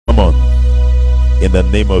in the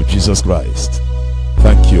name of Jesus Christ.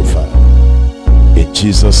 Thank you, Father. In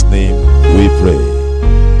Jesus' name we pray.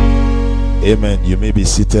 Amen. You may be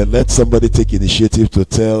seated. Let somebody take initiative to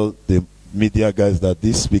tell the media guys that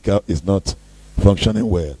this speaker is not functioning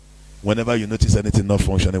well. Whenever you notice anything not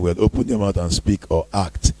functioning well, open your mouth and speak or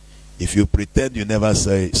act. If you pretend you never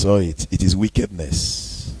saw it, it is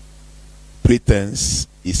wickedness. Pretense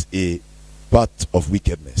is a part of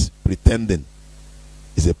wickedness. Pretending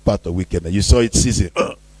is a part of wickedness. You saw it season,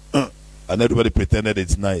 and everybody pretended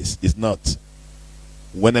it's nice. It's not.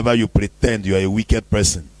 Whenever you pretend, you are a wicked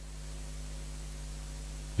person.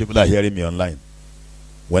 People are hearing me online.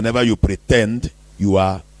 Whenever you pretend, you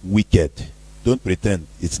are wicked. Don't pretend.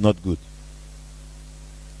 It's not good.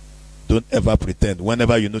 Don't ever pretend.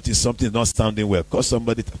 Whenever you notice something is not sounding well, call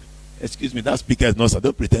somebody. Excuse me, that speaker is not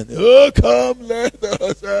sounding. Don't pretend. Oh, come, let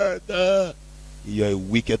us. You're a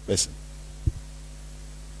wicked person.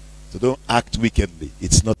 So don't act wickedly.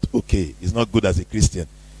 It's not okay. It's not good as a Christian.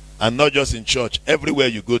 And not just in church. Everywhere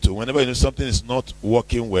you go to, whenever you know something is not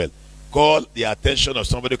working well, call the attention of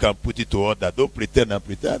somebody who can put it to order. Don't pretend and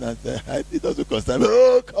pretend and say, it doesn't concern me.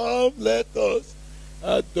 Oh, come, let us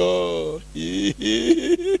adore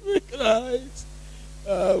Christ.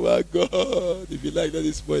 Oh my God. If you like that,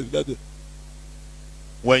 this point.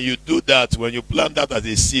 When you do that, when you plant that as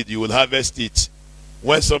a seed, you will harvest it.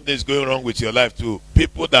 When something is going wrong with your life too,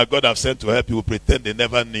 people that God have sent to help you will pretend they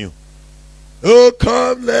never knew. Oh,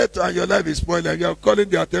 come, let, and your life is spoiled, and you are calling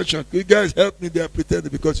the attention. You guys help me, they are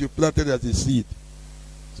pretending because you planted as a seed.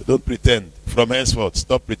 So don't pretend. From henceforth,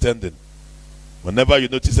 stop pretending. Whenever you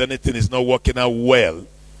notice anything is not working out well,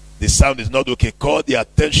 the sound is not okay, call the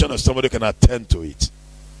attention of somebody who can attend to it.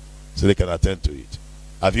 So they can attend to it.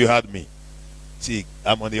 Have you heard me? See,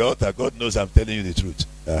 I'm on the altar. God knows I'm telling you the truth.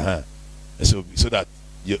 So that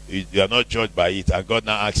you are not judged by it. And God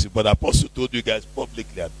now asks you, but the apostle told you guys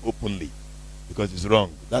publicly and openly. Because it's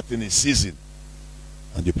wrong. That thing is season.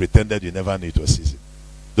 And you pretended you never knew it was season.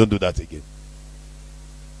 Don't do that again.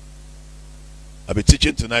 I'll be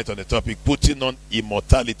teaching tonight on the topic, putting on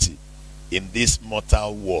immortality in this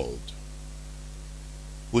mortal world.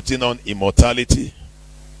 Putting on immortality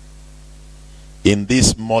in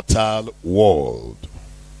this mortal world.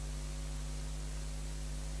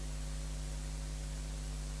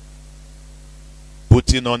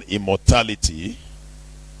 Putting on immortality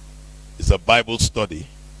is a Bible study,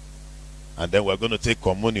 and then we're going to take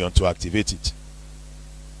communion to activate it.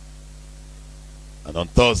 And on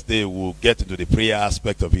Thursday we'll get into the prayer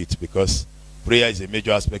aspect of it, because prayer is a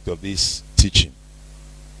major aspect of this teaching.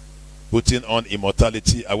 Putting on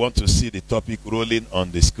immortality. I want to see the topic rolling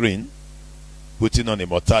on the screen. Putting on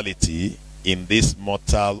immortality in this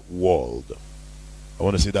mortal world. I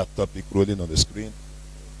want to see that topic rolling on the screen.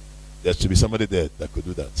 There should be somebody there that could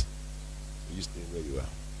do that. So you stay where you are.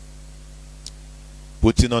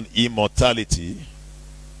 Putting on immortality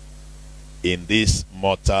in this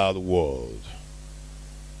mortal world.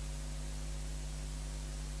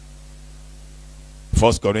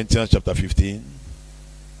 1 Corinthians chapter 15,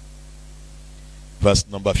 verse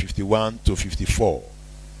number 51 to 54.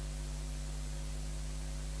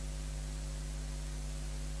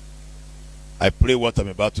 I pray what I'm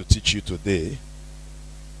about to teach you today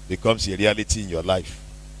becomes a reality in your life.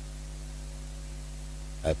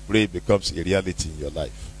 I pray it becomes a reality in your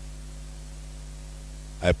life.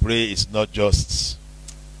 I pray it's not just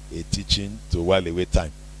a teaching to while away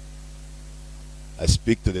time. I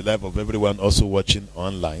speak to the life of everyone also watching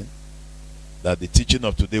online, that the teaching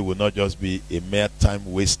of today will not just be a mere time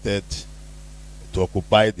wasted to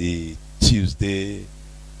occupy the Tuesday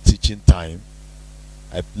teaching time.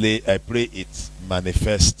 I pray it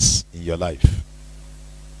manifests in your life.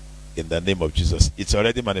 In the name of Jesus. It's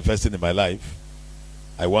already manifesting in my life.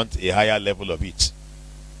 I want a higher level of it.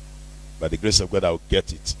 By the grace of God, I will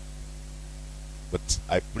get it. But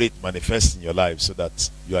I pray it manifests in your life so that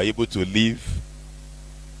you are able to live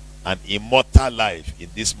an immortal life in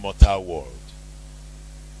this mortal world.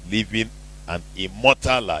 Living an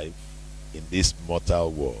immortal life in this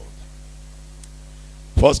mortal world.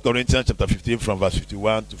 1 Corinthians chapter 15 from verse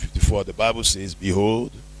 51 to 54. The Bible says,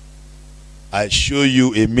 behold, I show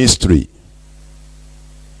you a mystery.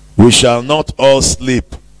 We shall not all sleep,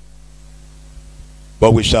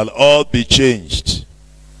 but we shall all be changed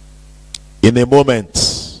in a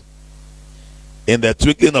moment, in the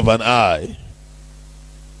twinkling of an eye,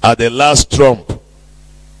 at the last trump.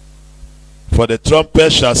 For the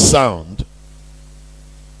trumpet shall sound,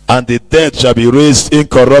 and the dead shall be raised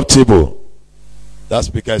incorruptible. That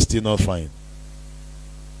speaker is still not fine.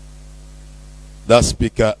 That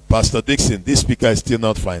speaker, Pastor Dixon, this speaker is still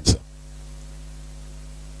not fine, sir.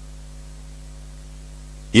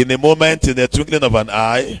 in a moment, in the twinkling of an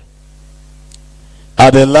eye,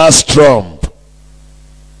 at the last trump.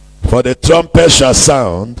 For the trumpet shall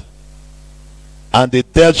sound, and the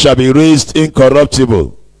dead shall be raised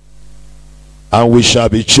incorruptible, and we shall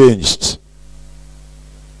be changed.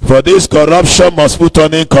 For this corruption must put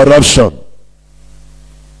on incorruption,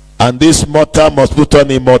 and this mortal must put on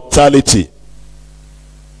immortality.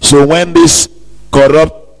 So when this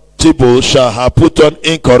corruptible shall have put on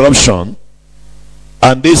incorruption,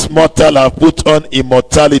 and this mortal have put on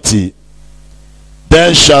immortality,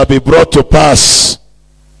 then shall be brought to pass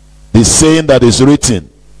the saying that is written,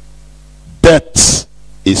 death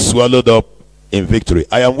is swallowed up in victory.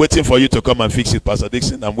 I am waiting for you to come and fix it, Pastor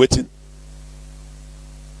Dixon. I'm waiting.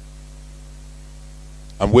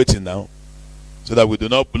 I'm waiting now, so that we do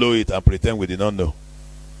not blow it and pretend we did not know.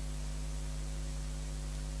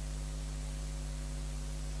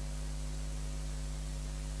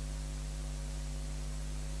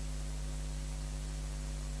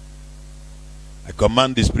 I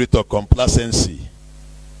command the spirit of complacency,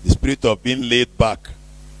 the spirit of being laid back,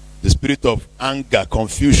 the spirit of anger,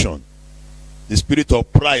 confusion, the spirit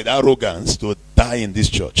of pride, arrogance to die in this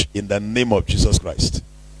church in the name of Jesus Christ.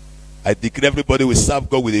 I declare everybody will serve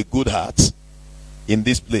God with a good heart in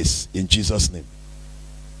this place in Jesus' name.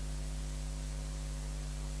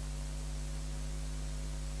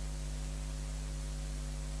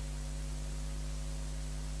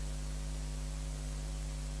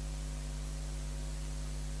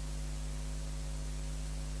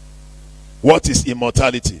 What is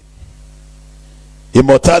immortality?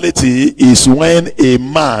 Immortality is when a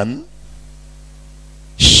man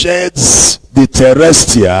sheds the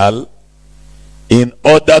terrestrial in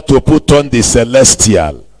order to put on the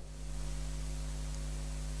celestial.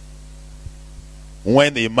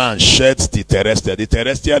 When a man sheds the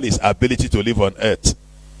terrestrial is ability to live on earth.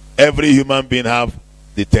 Every human being have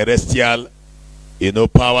the terrestrial,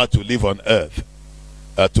 power to live on earth,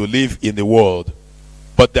 to live in the world.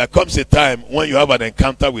 But there comes a time when you have an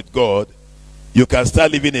encounter with God, you can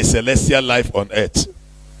start living a celestial life on earth.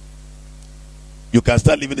 You can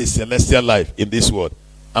start living a celestial life in this world.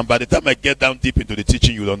 And by the time I get down deep into the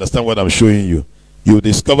teaching, you'll understand what I'm showing you. You'll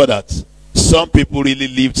discover that some people really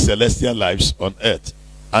lived celestial lives on earth.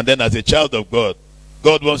 And then as a child of God,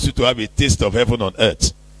 God wants you to have a taste of heaven on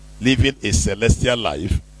earth. Living a celestial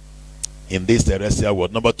life in this terrestrial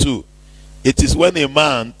world. Number two, it is when a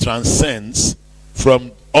man transcends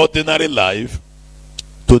from ordinary life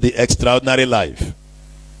to the extraordinary life.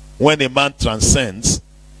 When a man transcends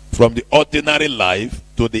from the ordinary life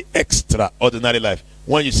to the extraordinary life.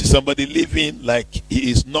 When you see somebody living like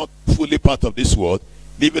he is not fully part of this world,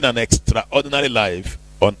 living an extraordinary life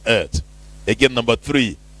on earth. Again, number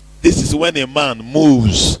three, this is when a man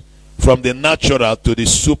moves from the natural to the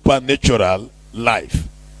supernatural life.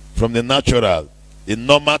 From the natural, the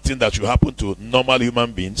normal thing that should happen to normal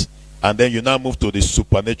human beings, and then you now move to the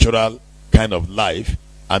supernatural kind of life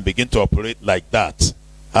and begin to operate like that.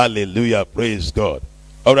 Hallelujah, praise God.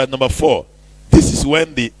 All right, number four, this is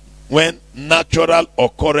when natural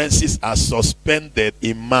occurrences are suspended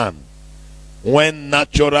in man. When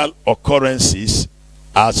natural occurrences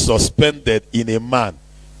are suspended in a man.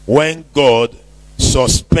 When God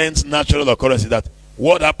suspends natural occurrences, that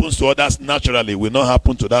what happens to others naturally will not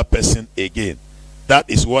happen to that person again. That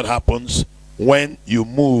is what happens when you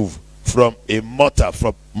move from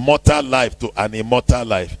mortal life to an immortal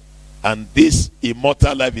life. And this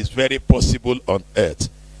immortal life is very possible on earth.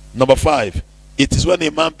 Number five, it is when a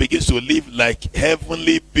man begins to live like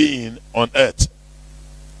heavenly being on earth.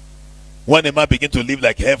 When a man begins to live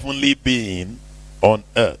like heavenly being on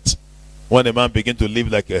earth. When a man begins to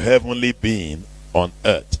live like a heavenly being on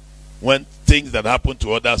earth. When things that happen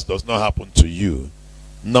to others does not happen to you.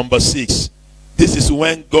 Number six, this is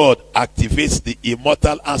when God activates the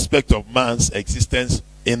immortal aspect of man's existence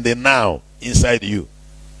in the now, inside you.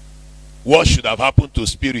 What should have happened to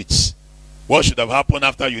spirits? What should have happened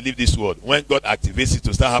after you leave this world? When God activates it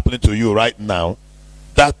to start happening to you right now,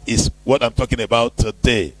 that is what I'm talking about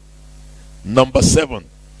today. Number seven,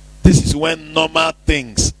 this is when normal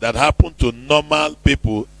things that happen to normal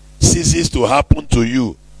people ceases to happen to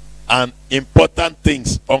you, and important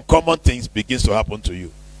things, uncommon things begins to happen to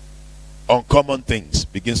you. Uncommon things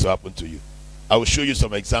begins to happen to you. I will show you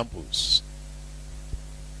some examples.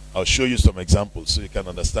 I'll show you some examples so you can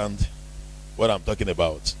understand what I'm talking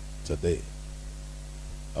about today.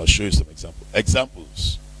 I'll show you some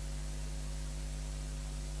examples.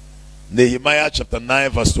 Nehemiah chapter 9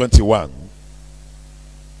 verse 21.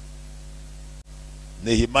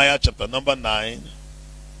 Nehemiah chapter number 9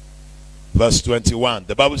 verse 21.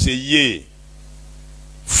 The Bible says, yea,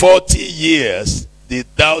 40 years did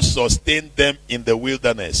thou sustain them in the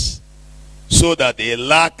wilderness, so that they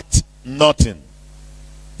lacked nothing.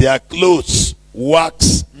 Their clothes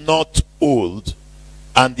waxed not old,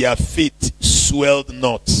 and their feet swelled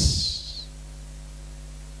not.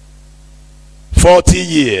 40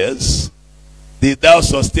 years did thou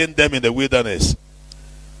sustain them in the wilderness,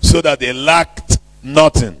 so that they lacked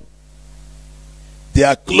nothing.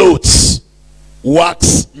 Their clothes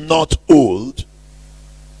waxed not old,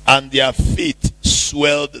 and their feet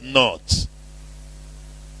swelled not.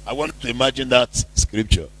 I want to imagine that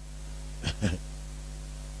scripture.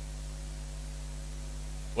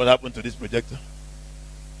 What happened to this projector?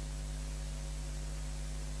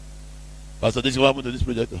 Pastor, this is what happened to this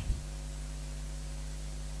projector.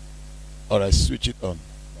 Alright, switch it on.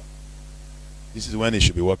 This is when it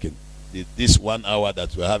should be working. This 1 hour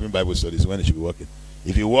that we're having Bible study is when it should be working.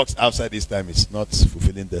 If it works outside this time, it's not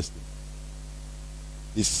fulfilling destiny.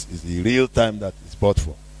 This is the real time that it's bought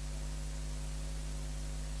for.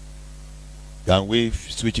 Can we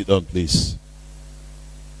switch it on, please?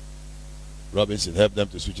 Robinson, help them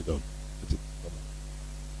to switch it on.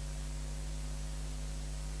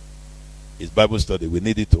 It's Bible study. We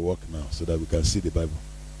need it to work now so that we can see the Bible.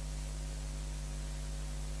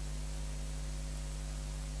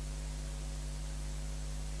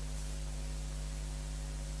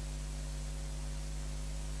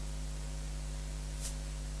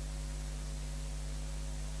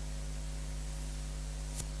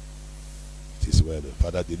 It is well.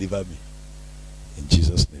 Father, deliver me in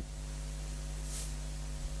Jesus' name.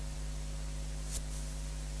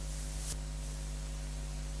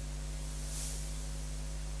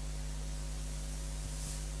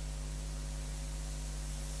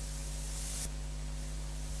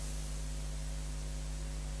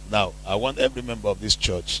 Now, I want every member of this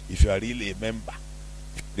church, if you are really a member,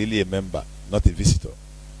 not a visitor,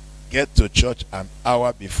 get to church an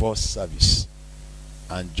hour before service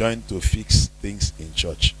and join to fix things in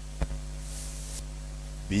church.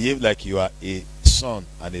 Behave like you are a son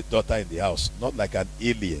and a daughter in the house, not like an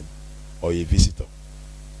alien or a visitor.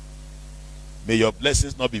 May your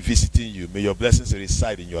blessings not be visiting you. May your blessings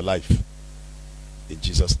reside in your life. In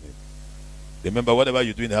Jesus' name. Remember, whatever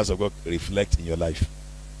you do in the house of God, reflect in your life.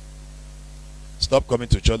 Stop coming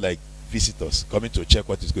to church like visitors, coming to check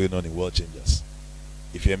what is going on in World Changers.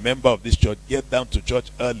 If you're a member of this church, get down to church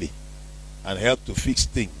early and help to fix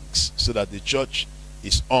things so that the church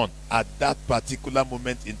is on at that particular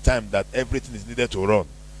moment in time that everything is needed to run.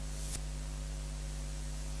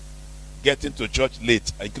 Getting to church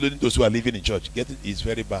late, including those who are living in church, getting is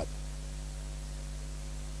very bad.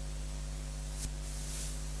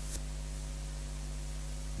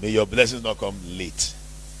 May your blessings not come late.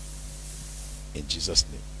 In Jesus'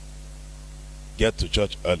 name. Get to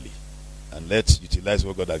church early and let's utilize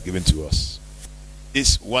what God has given to us.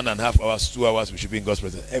 This 1.5 hours, 2 hours, we should be in God's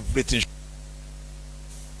presence. Everything.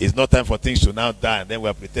 It's not time for things to now die and then we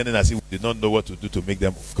are pretending as if we do not know what to do to make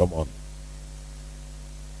them come on.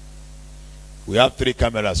 We have 3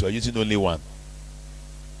 cameras. We are using only 1.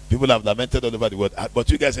 People have lamented all over the world. But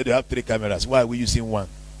you guys said you have 3 cameras. Why are we using 1?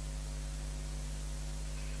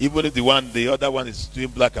 Even if the other one is doing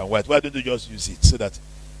black and white, why don't you just use it so that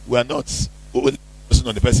we are not only focusing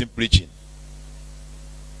on the person preaching?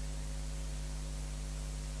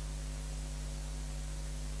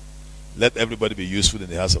 Let everybody be useful in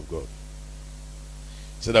the house of God,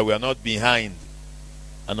 so that we are not behind.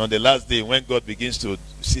 And on the last day, when God begins to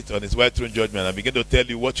sit on his white throne judgment and begin to tell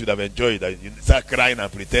you what you have enjoyed, that you start crying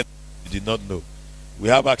and pretend you did not know. We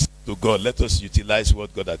have access to God. Let us utilize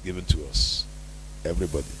what God has given to us.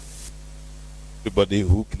 Everybody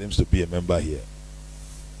who claims to be a member here.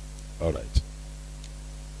 All right.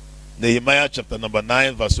 Nehemiah chapter number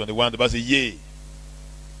 9 verse 21. The Bible says, yea,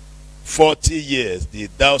 40 years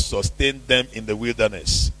did thou sustain them in the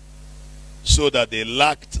wilderness, so that they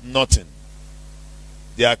lacked nothing.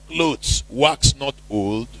 Their clothes waxed not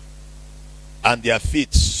old, and their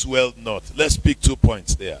feet swelled not. Let's pick 2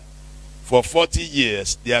 points there. For 40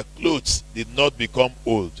 years, their clothes did not become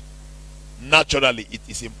old. Naturally, it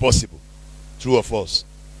is impossible. True or false?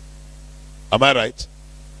 Am I right?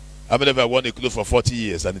 How many of you have worn a clothes for 40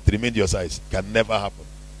 years and it remained your size? Can never happen.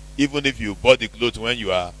 Even if you bought the clothes when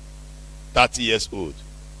you are 30 years old.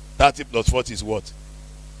 30 plus 40 is what?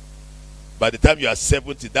 By the time you are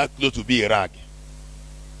 70, that clothes will be a rag.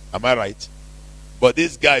 Am I right? But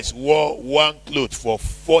these guys wore one cloth for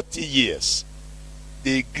 40 years.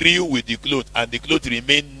 They grew with the cloth and the cloth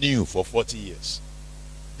remained new for 40 years.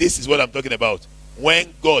 This is what I'm talking about.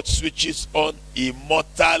 When God switches on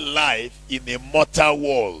immortal life in a mortal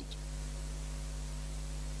world.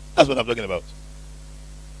 That's what I'm talking about.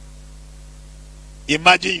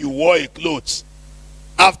 Imagine you wore a clothes.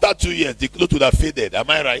 After 2 years, the clothes would have faded. Am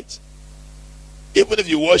I right? Even if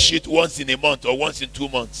you wash it once in a month or once in 2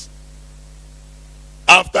 months,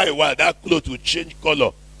 after a while, that cloth will change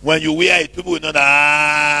color. When you wear it, people will know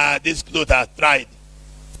that, this cloth has tried.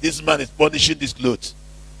 This man is punishing this cloth.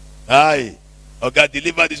 Aye. Or God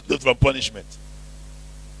deliver this cloth from punishment.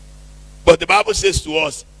 But the Bible says to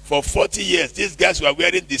us, for 40 years, these guys were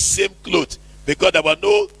wearing the same clothes because there were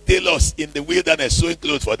no tailors in the wilderness sewing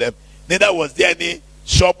clothes for them. Neither was there any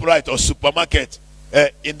ShopRite or supermarket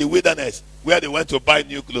in the wilderness where they went to buy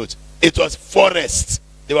new clothes. It was forest.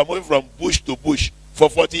 They were moving from bush to bush for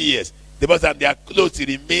 40 years. And their clothes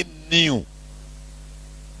remain new.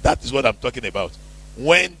 That is what I'm talking about.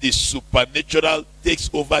 When the supernatural takes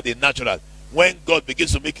over the natural, when God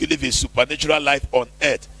begins to make you live a supernatural life on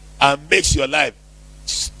earth and makes your life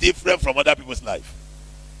different from other people's life.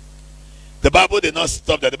 The Bible did not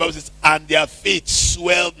stop there. The Bible says, and their feet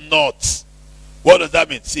swelled not. What does that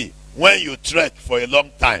mean? See, when you trek for a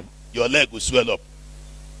long time, your leg will swell up.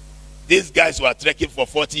 These guys were trekking for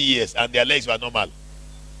 40 years and their legs were normal.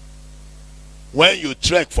 When you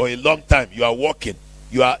trek for a long time, you are walking,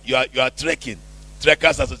 you are trekking,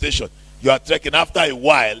 Trekkers Association, you are trekking. After a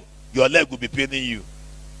while, your leg will be paining you.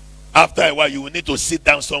 After a while, you will need to sit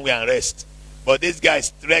down somewhere and rest. But these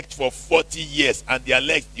guys trekked for 40 years and their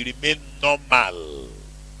legs remain normal.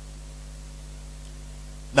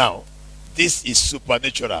 Now, this is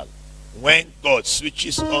supernatural. When God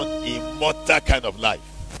switches on a mortal kind of life.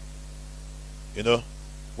 You know,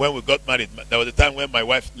 when we got married, there was a time when my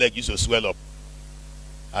wife's leg used to swell up.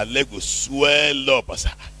 Her leg would swell up.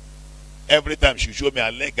 Every time she showed me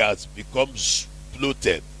her leg has become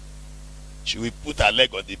bloated, she will put her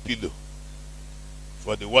leg on the pillow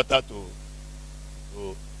for the water to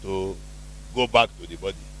go back to the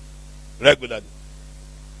body regularly.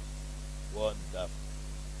 Wonderful.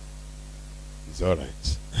 It's all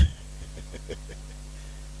right.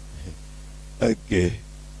 Okay.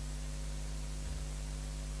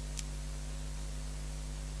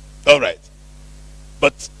 All right.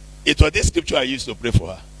 But it was this scripture I used to pray for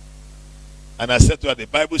her. And I said to her, the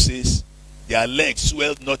Bible says, their legs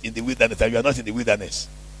swelled not in the wilderness, and you are not in the wilderness.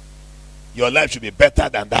 Your life should be better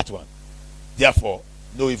than that one. Therefore,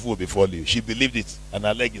 no evil will befall you. She believed it, and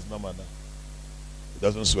her leg is normal now. It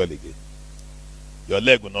doesn't swell again. Your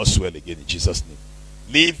leg will not swell again in Jesus' name.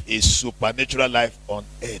 Live a supernatural life on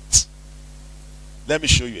earth. Let me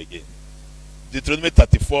show you again. Deuteronomy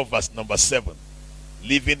 34 verse number 7.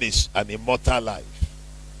 Living is an immortal life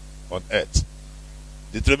on earth.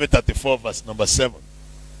 Deuteronomy 34 verse number 7.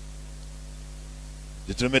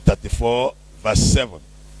 Deuteronomy 34 verse 7.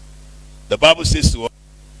 The Bible says to us,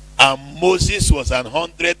 and Moses was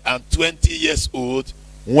 120 years old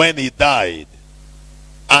when he died,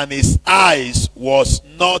 and his eyes was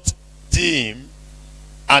not dim,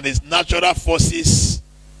 and his natural forces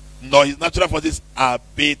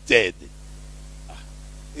abated.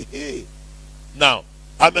 Now,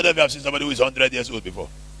 how many of you have seen somebody who is 100 years old before?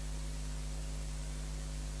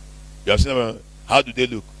 You have seen them? How do they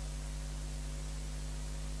look?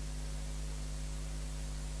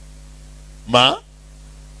 Ma?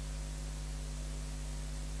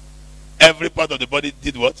 Every part of the body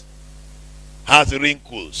did what? Has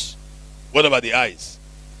wrinkles. What about the eyes?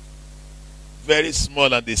 Very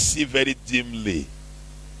small, and they see very dimly.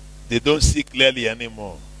 They don't see clearly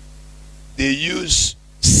anymore. They use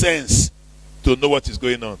sense to know what is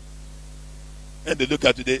going on. And they look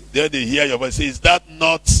at you, then they hear your voice, say, is that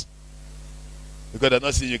not? Because they're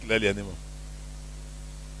not seeing you clearly anymore.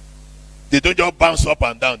 They don't just bounce up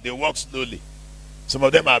and down. They walk slowly. Some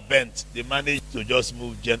of them are bent. They manage to just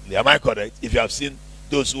move gently. Am I correct? If you have seen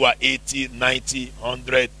those who are 80, 90,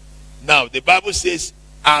 100. Now, the Bible says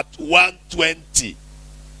at 120,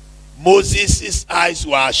 Moses' eyes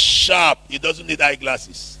were sharp. He doesn't need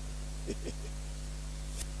eyeglasses.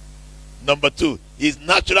 Number 2, his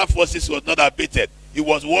natural forces was not abated. He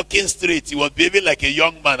was walking straight. He was behaving like a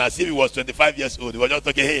young man, as if he was 25 years old. He was just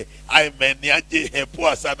talking, hey, hi man,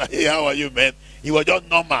 hey, how are you, man? He was just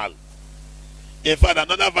normal. In fact,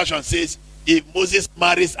 another version says, if Moses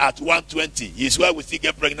marries at 120, his wife will still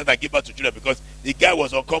get pregnant and give birth to children, because the guy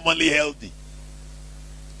was uncommonly healthy.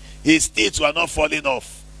 His teeth were not falling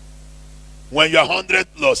off. When you are 100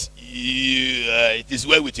 plus, it is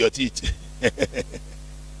well with your teeth.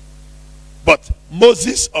 But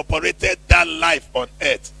Moses operated that life on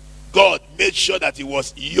earth. God made sure that he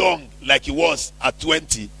was young like he was at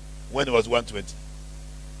 20 when he was 120.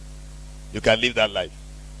 You can live that life.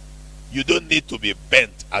 You don't need to be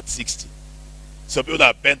bent at 60. Some people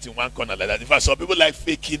are bent in one corner like that. In fact, some people like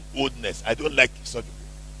faking oldness. I don't like such people.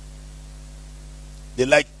 They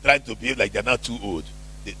like trying to behave like they're not too old.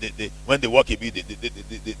 When they walk a bit,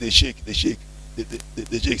 they shake, they shake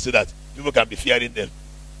so that people can be fearing them.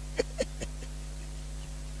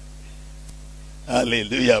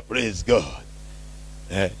 Hallelujah, praise God.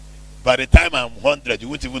 By the time I'm 100, you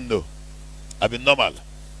won't even know. I've been normal.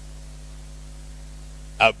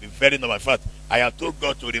 I've been very normal. In fact, I have told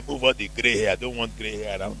God to remove all the gray hair. I don't want gray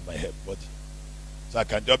hair around my head body. So I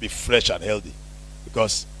can just be fresh and healthy.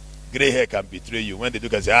 Because gray hair can betray you. When they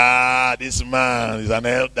look and say, this man is an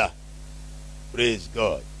elder. Praise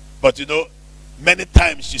God. But you know, many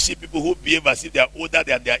times you see people who behave as if they are older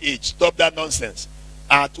than their age. Stop that nonsense.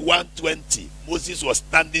 At 120, Moses was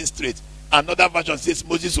standing straight. Another version says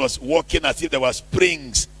Moses was walking as if there were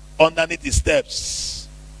springs underneath his steps.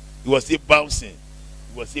 He was still bouncing.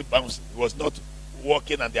 He was still bouncing. He was not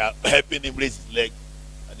walking and they are helping him raise his leg.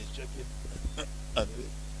 And he's checking.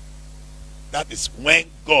 That is when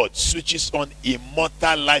God switches on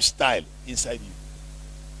immortal lifestyle inside you.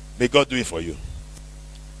 May God do it for you.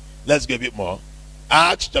 Let's go a bit more.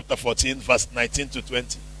 Acts chapter 14, verse 19 to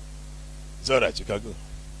 20. It's all right, you can go.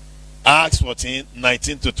 Acts 14,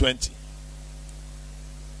 19 to 20.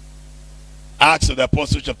 Acts of the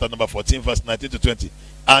Apostles chapter number 14, verse 19 to 20.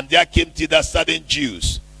 And there came thither certain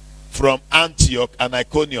Jews from Antioch and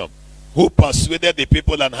Iconium, who persuaded the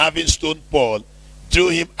people, and having stoned Paul, drew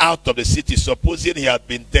him out of the city, supposing he had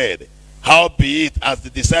been dead. Howbeit, as the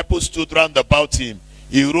disciples stood round about him,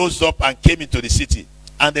 he rose up and came into the city.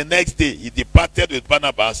 And the next day he departed with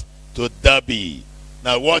Barnabas to Derbe.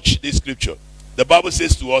 Now watch this scripture. The Bible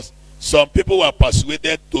says to us, some people were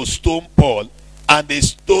persuaded to stone Paul, and they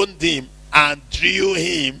stoned him and drew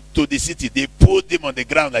him to the city. They put him on the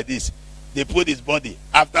ground like this. They put his body.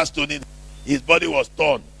 After stoning, his body was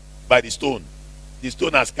torn by the stone. The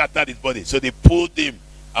stone has scattered his body. So they pulled him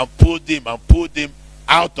and pulled him and pulled him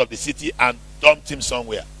out of the city and dumped him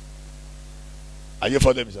somewhere. Are you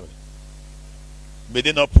following me? May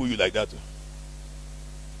they not pull you like that?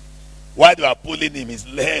 While they were pulling him, his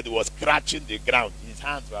head was scratching the ground. His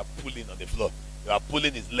hands were pulling on the floor. They were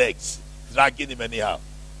pulling his legs, dragging him anyhow.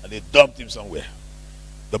 And they dumped him somewhere.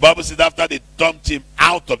 The Bible says after they dumped him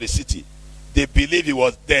out of the city, they believed he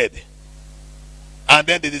was dead. And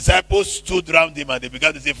then the disciples stood around him and they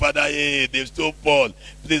began to say, Father, hey, they've stoned Paul.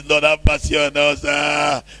 Please, Lord, have mercy on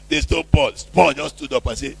us. They stoned Paul. Paul just stood up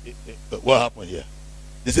and said, what happened here?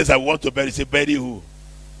 They says, I want to bury. He said, bury who?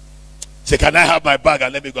 He said, can I have my bag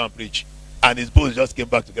and let me go and preach? And his bones just came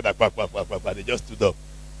back together. And they just stood up.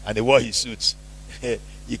 And he wore his suits.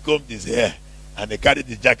 He combed his hair. And they carried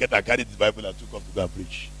his jacket and carried his Bible and took off to go and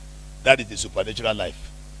preach. That is the supernatural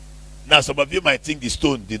life. Now, some of you might think the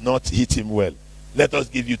stone did not hit him well. Let us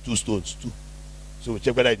give you 2 stones, 2. So we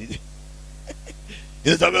check whether I did it.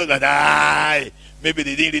 You know, some people like, maybe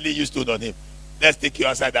they didn't really use stone on him. Let's take you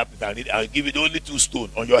outside that place and I'll give you only 2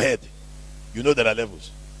 stones on your head. You know there are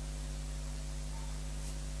levels.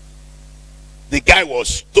 The guy was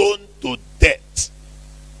stoned to death.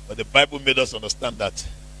 But the Bible made us understand that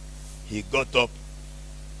he got up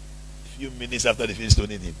a few minutes after they finished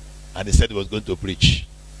stoning him. And he said he was going to preach.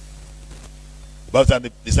 But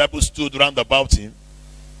the disciples stood round about him.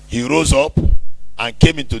 He rose up and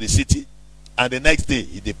came into the city. And the next day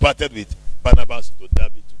he departed with Barnabas to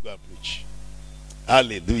Derbe to go and preach.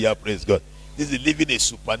 Hallelujah, praise God. This is living a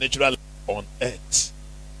supernatural life on earth.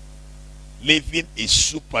 Living a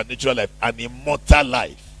supernatural life, an immortal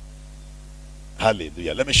life.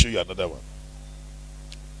 Hallelujah. Let me show you another one.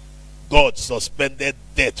 God suspended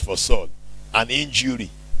death for Saul, an injury.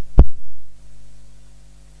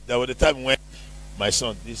 There was a time when my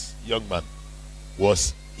son, this young man,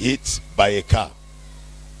 was hit by a car.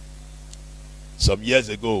 Some years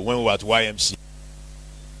ago when we were at YMC,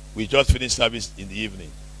 we just finished service in the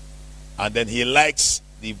evening. And then he likes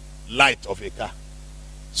the light of a car.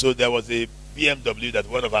 So there was a BMW that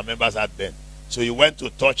one of our members had then. So he went to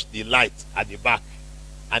touch the light at the back.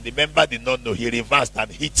 And the member did not know. He reversed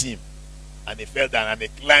and hit him. And he fell down and he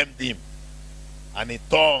climbed him. And he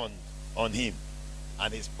turned on him.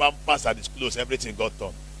 And his pampers and his clothes, everything got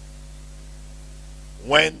torn.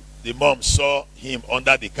 When the mom saw him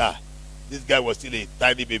under the car, this guy was still a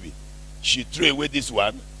tiny baby. She threw away this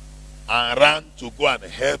one and ran to go and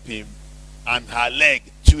help him. And her leg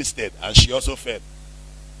twisted and she also fell.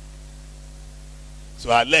 So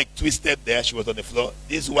her leg twisted there. She was on the floor.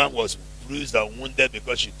 This one was bruised and wounded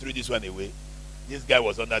because she threw this one away. This guy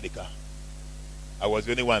was under the car. I was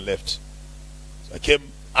the only one left. So I came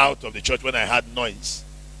out of the church when I heard noise.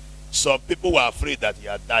 Some people were afraid that he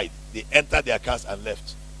had died. They entered their cars and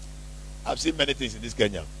left. I've seen many things in this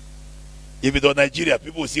Kenya. If it's on Nigeria,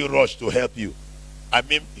 people will still rush to help you. I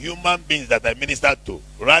mean, human beings that I ministered to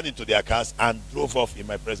ran into their cars and drove off in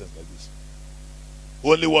my presence like this.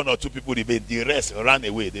 Only 1 or 2 people remained. The rest ran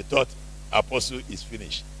away. They thought apostle is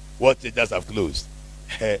finished. What churches have closed.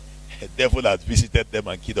 The devil has visited them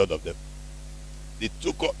and killed all of them. They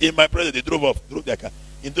took off in my presence. They drove off, drove their car.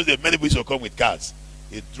 In those days, many people used to come with cars.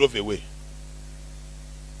 They drove away.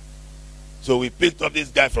 So we picked up this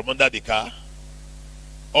guy from under the car.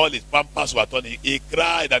 All his pampers were torn. He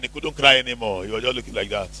cried and he couldn't cry anymore. He was just looking like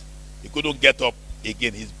that. He couldn't get up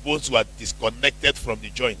again. His bones were disconnected from the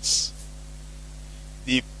joints.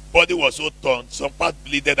 The body was so torn. Some part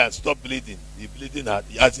bleeded and stopped bleeding. The bleeding had,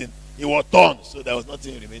 as in, he was torn, so there was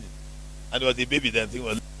nothing remaining. And it was a baby then. I think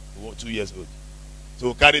he was 2 years old. So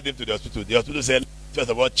we carried him to the hospital. The hospital said, first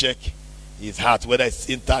of all, check his heart, whether it's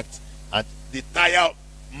intact. And the tire,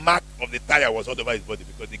 mark of the tire was all over his body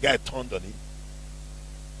because the guy turned on him.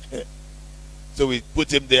 So we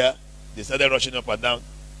put him there. They started rushing up and down.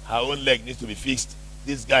 Her own leg needs to be fixed.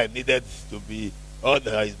 This guy needed to be,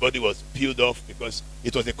 his body was peeled off because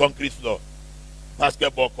it was a concrete floor.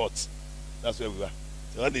 Basketball court. That's where we were.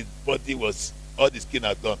 So all his body was, all the skin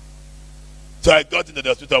had gone. So I got into the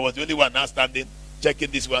hospital. I was the only one now standing,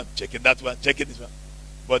 checking this one, checking that one, checking this one.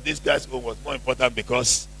 But this guy's own was more important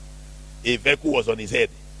because a vehicle was on his head,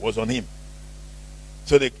 was on him.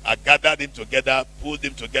 So I gathered him together, pulled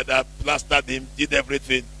him together, plastered him, did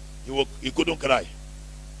everything. He couldn't cry.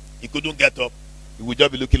 He couldn't get up. He would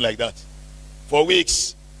just be looking like that. For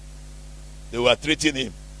weeks, they were treating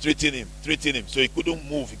him. So he couldn't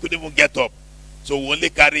move. He couldn't even get up. So we only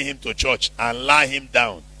carry him to church and lie him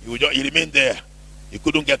down. He remained there. He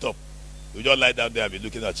couldn't get up. He would just lie down there and be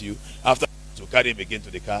looking at you. After, to carry him again to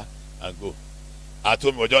the car and go. I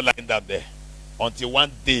told him we were just lying down there. Until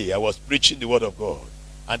one day I was preaching the word of God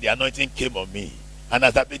and the anointing came on me. And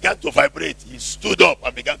as I began to vibrate, he stood up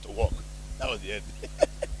and began to walk. That was the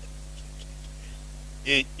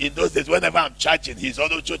end. In those days, whenever I'm charging, he's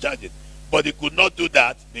also charging. But he could not do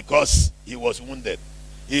that because he was wounded.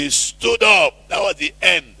 He stood up. That was the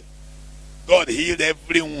end. God healed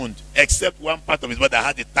every wound except one part of his body that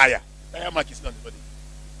had a tire. Tire mark is still on his body.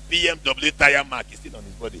 BMW tire mark is still on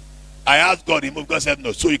his body. I asked God to remove. God said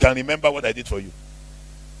no, so you can remember what I did for you.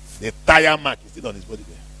 The tire mark is still on his body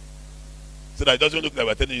there. So that it doesn't look like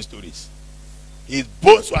we're telling you stories. His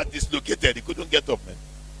bones were dislocated. He couldn't get up, man.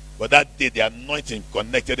 But that day, the anointing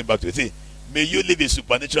connected him back to it. See, may you live a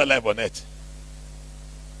supernatural life on earth.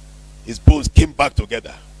 His bones came back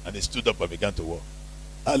together and he stood up and began to walk.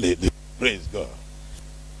 Hallelujah. Praise God.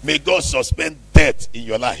 May God suspend death in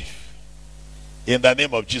your life. In the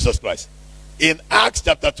name of Jesus Christ. In Acts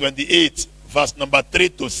chapter 28, verse number 3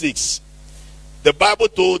 to 6, the Bible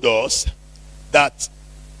told us that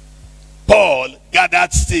Paul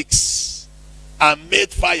gathered sticks and made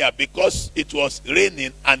fire because it was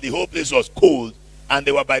raining and the whole place was cold and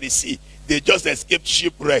they were by the sea. They just escaped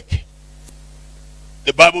shipwreck.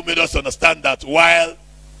 The Bible made us understand that while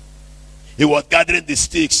he was gathering the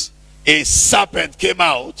sticks, a serpent came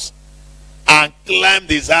out and climbed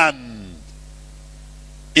his hand.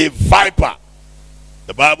 A viper.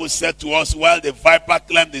 The Bible said to us, while the viper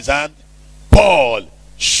climbed his hand, Paul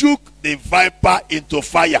shook the viper into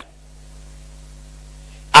fire.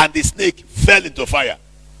 And the snake fell into fire.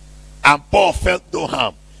 And Paul felt no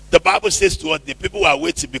harm. The Bible says to us, the people were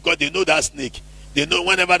waiting because they know that snake. They know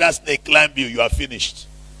whenever that snake climbs you, you are finished.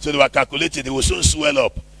 So they were calculating, they will soon swell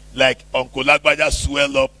up. Like Uncle Lagbaja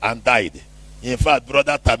swelled up and died. In fact,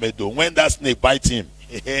 Brother Tamedo, when that snake bites him,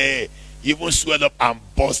 he even swelled up and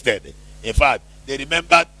busted. In fact, they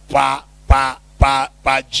remembered Pa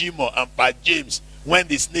Jimo and Pa James. When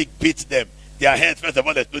the snake bit them, their head first of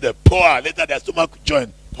all exploded. Later their stomach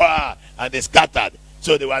joined. And they scattered.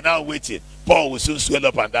 So they were now waiting. Paul will soon swell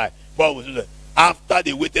up and die. Paul will soon. After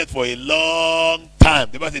they waited for a long time,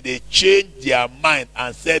 they changed their mind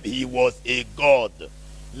and said he was a god.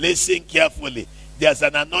 Listen carefully. There's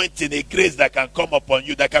an anointing, a grace that can come upon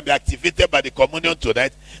you, that can be activated by the communion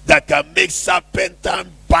tonight, that can make serpentine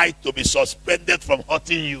bite to be suspended from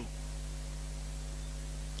hurting you.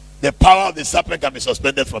 The power of the serpent can be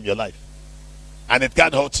suspended from your life. And it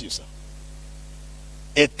can't hurt you, sir.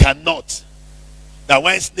 It cannot. Now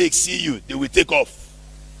when snakes see you, they will take off.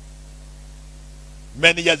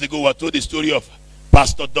 Many years ago, we were told the story of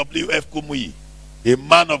Pastor W.F. Kumuyi, a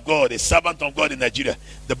man of God, a servant of God in Nigeria.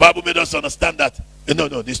 The Bible made us understand that,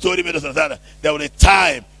 the story made us understand that there was a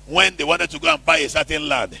time when they wanted to go and buy a certain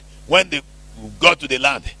land. When they got to the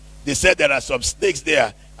land, they said there are some snakes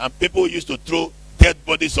there, and people used to throw dead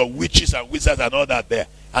bodies of witches and wizards and all that there,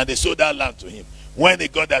 and they sold that land to him. When they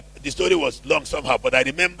got that, the story was long somehow, but I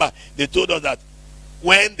remember they told us that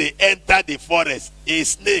When they entered the forest, a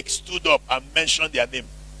snake stood up and mentioned their name.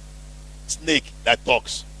 Snake that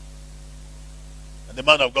talks. And the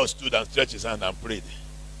man of God stood and stretched his hand and prayed.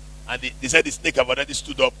 And they said the snake have already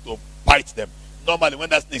stood up to bite them. Normally, when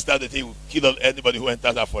that snake started, he would kill anybody who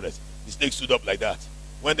enters that forest. The snake stood up like that.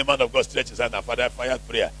 When the man of God stretched his hand and fired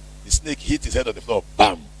prayer, the snake hit his head on the floor,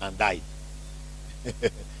 bam, and died.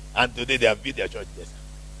 And today they have built their church. Yes.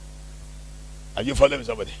 Are you following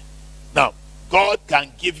somebody? Now, God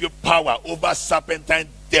can give you power over serpentine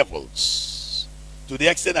devils to the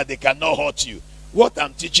extent that they cannot hurt you. What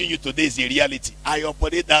I'm teaching you today is a reality. I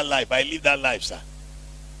operate that life. I live that life, sir.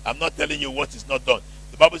 I'm not telling you what is not done.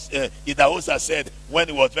 The Bible, Idahosa said when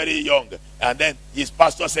he was very young, and then his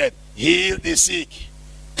pastor said, heal the sick,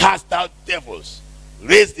 cast out devils,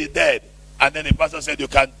 raise the dead. And then the pastor said, you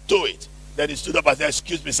can do it. Then he stood up and said,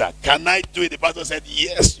 excuse me, sir, can I do it? The pastor said,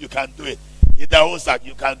 yes, you can do it. Idahosa,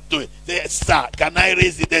 you can do it. Say, sir, can I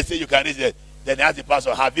raise the dead? Say, you can raise the dead. Then he asked the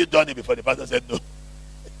pastor, have you done it before? The pastor said, no.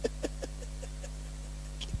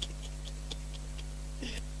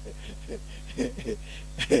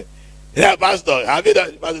 Yeah, pastor, have you done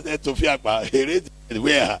it? The pastor said, Tofiakba, he raised it.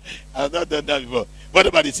 Where? I have not done that before. What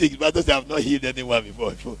about the sick? The pastor said, I have not healed anyone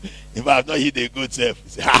before. If I have not healed a good self, he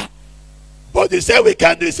said, ha! But they said we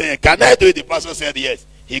can do it. Say, can I do it? The pastor said yes.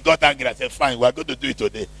 He got angry and said, fine, we are going to do it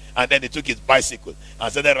today. And then he took his bicycle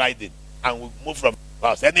and started riding. And we moved from the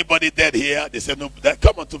house. Anybody dead here? They said, no.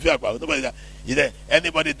 Come on, Tofiakba. Nobody there. He said,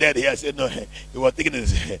 anybody dead here? I said, no. He was taking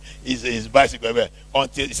his bicycle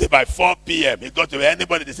until he said by 4 p.m. He got to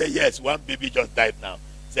anybody. They said, yes, one baby just died now.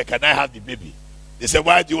 He said, can I have the baby? They said,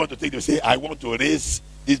 why do you want to take them? He said, I want to raise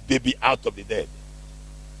this baby out of the dead.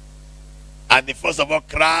 And he first of all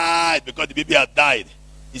cried because the baby had died.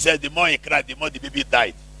 He said the more he cried, the more the baby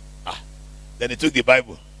died. Then he took the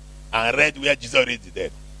Bible and read where Jesus raised the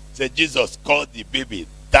dead. He said Jesus called the baby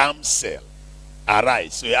damsel,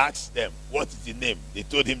 arise. So he asked them, what is the name? They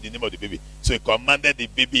told him the name of the baby. So he commanded the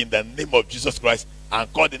baby in the name of Jesus Christ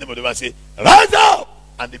and called the name of the baby and said, rise up!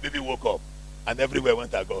 And the baby woke up and everywhere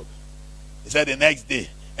went agog. He said the next day,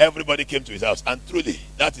 everybody came to his house. And truly,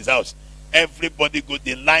 that's his house. Everybody good,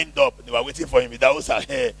 they lined up. They were waiting for him. That was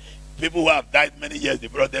people who have died many years, they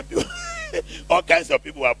brought them. All kinds of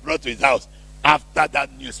people were brought to his house after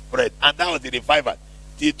that news spread. And that was the revival.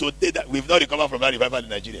 Till today, that we've not recovered from that revival in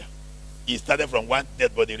Nigeria. It started from one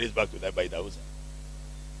dead body raised back to life by Idahosa.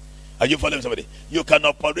 Are you following somebody? You can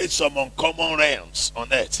operate some uncommon realms on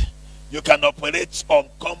earth. You can operate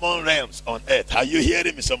uncommon realms on earth. Are you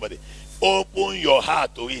hearing me, somebody? Open your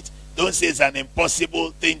heart to it. Don't say it's an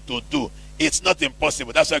impossible thing to do. It's not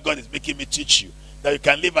impossible. That's why God is making me teach you that you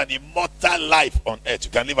can live an immortal life on earth.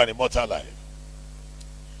 You can live an immortal life.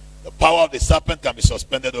 The power of the serpent can be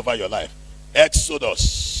suspended over your life.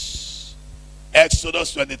 Exodus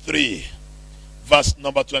 23, verse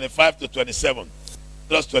number 25 to 27.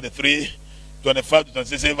 Exodus 23, 25 to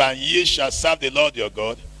 27. And ye shall serve the Lord your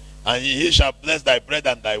God, and he shall bless thy bread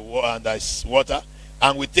and thy water,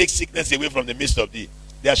 and will take sickness away from the midst of thee.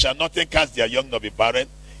 There shall nothing cast their young nor be barren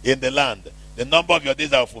in the land. The number of your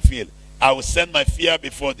days I will fulfill. I will send my fear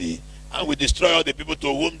before thee, and will destroy all the people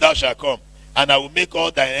to whom thou shalt come. And I will make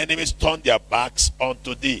all thine enemies turn their backs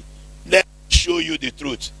unto thee. Let me show you the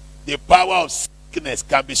truth. The power of sickness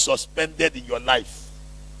can be suspended in your life.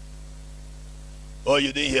 Oh,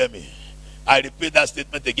 you didn't hear me. I repeat that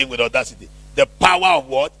statement again with audacity. The power of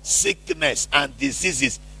what? Sickness and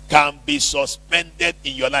diseases can be suspended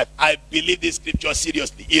in your life. I believe this scripture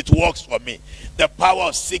seriously. It works for me. The power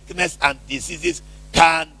of sickness and diseases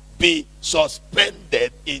can be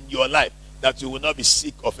suspended in your life, that you will not be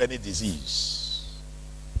sick of any disease.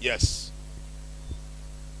 Yes.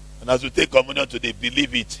 And as we take communion today,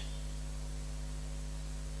 believe it.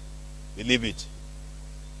 Believe it.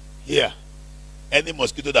 Here, any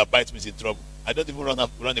mosquito that bites me is in trouble. I don't even run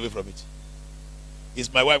away from it.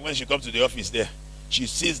 It's my wife, when she comes to the office there, she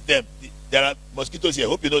sees them. There are mosquitoes here. I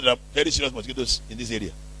hope you know there are very serious mosquitoes in this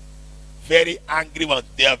area. Very angry ones.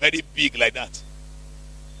 They are very big like that.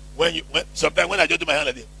 Sometimes when I just do my hand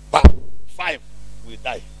like this, bam, 5 will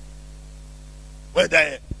die. When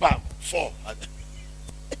they bam, 4.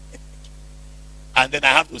 And then I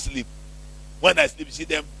have to sleep. When I sleep, you see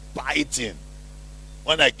them biting.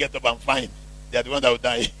 When I get up, I'm fine. They are the ones that will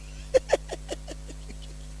die.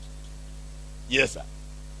 Yes, sir.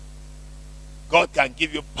 God can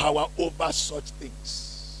give you power over such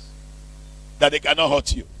things that they cannot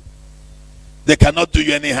hurt you. They cannot do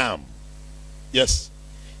you any harm. Yes.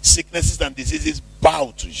 Sicknesses and diseases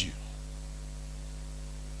bow to you.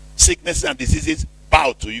 Sicknesses and diseases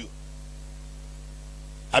bow to you.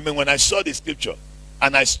 I mean, when I saw the scripture,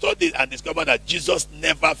 And I studied and discovered that Jesus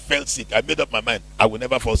never felt sick. I made up my mind, I will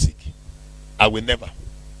never fall sick. I will never.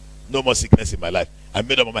 No more sickness in my life. I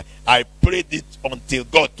made up my mind. I prayed it until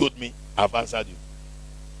God told me, I've answered you.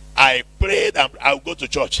 I prayed and I'll go to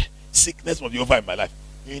church. Sickness must be over in my life.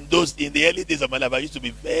 In the early days of my life, I used to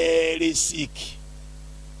be very sick.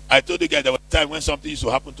 I told you guys there was a time when something used to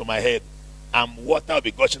happen to my head and water would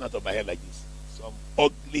be gushing out of my head like this. Some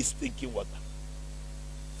ugly, stinking water.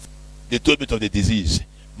 They told me of the disease.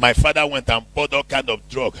 My father went and bought all kind of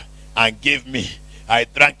drug and gave me. I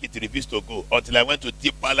drank it, refused to go until I went to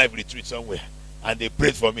deeper life retreat somewhere. And they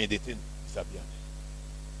prayed for me. The thing disappeared.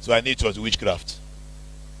 So I knew it was witchcraft.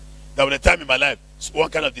 There was a time in my life, one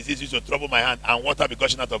kind of disease used to trouble my hand and water be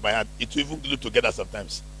gushing out of my hand. It will even glue together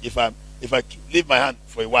sometimes. If I leave my hand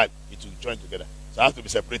for a while, it will join together. So I have to be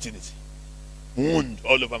separating it. Wound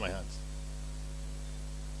all over my hands.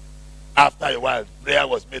 After a while, prayer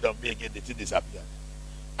was made on me again, the thing disappeared.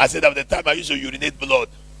 I said at the time I used to urinate blood.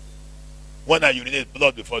 When I urinate,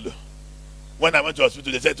 blood will follow. When I went to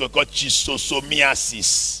hospital, they said it was called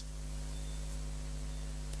schistosomiasis.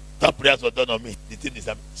 That prayers were done on me. The thing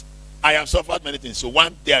disappeared. I have suffered many things. So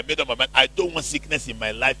one day I made up my mind, I don't want sickness in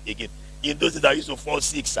my life again. In those days I used to fall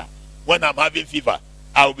sick, sir. When I'm having fever,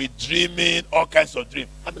 I'll be dreaming all kinds of dreams.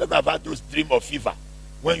 I mean, I've had those dreams of fever.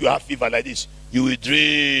 When you have fever like this, you will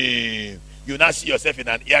dream. You now see yourself in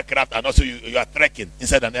an aircraft and also you are trekking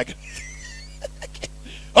inside an aircraft.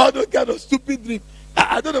 All those kind of stupid dreams.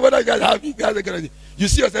 I don't know whether you guys have it. You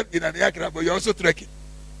see yourself in an aircraft, but you're also trekking.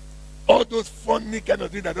 All those funny kind of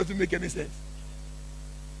things that doesn't make any sense.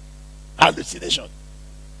 Hallucination.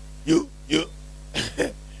 You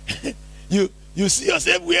see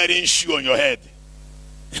yourself wearing shoe on your head.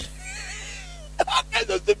 All kinds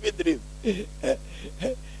of stupid dreams.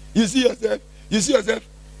 You see yourself.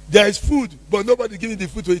 There is food, but nobody giving the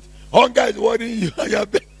food to eat. Hunger is worrying you.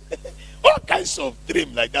 All kinds of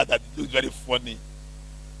dreams like that look very funny.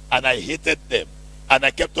 And I hated them. And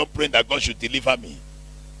I kept on praying that God should deliver me.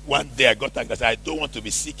 One day I got angry. I said, I don't want to be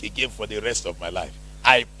sick again for the rest of my life.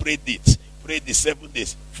 I prayed it. Prayed the 7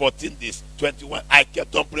 days, 14 days, 21. I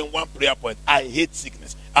kept on praying one prayer point. I hate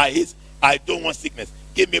sickness. I don't want sickness.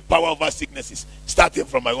 Give me power over sicknesses. Starting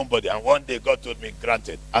from my own body. And one day God told me,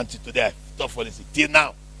 granted. Until today I stopped falling sick. Till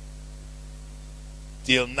now.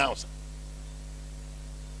 Till now, sir.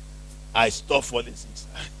 I stopped falling sick, sir.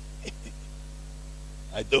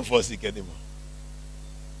 I don't fall sick anymore.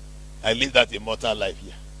 I live that immortal life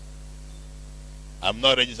here. I'm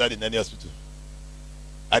not registered in any hospital.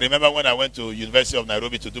 I remember when I went to University of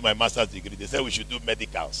Nairobi to do my master's degree, they said we should do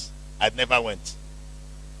medicals. I never went.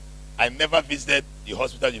 I never visited the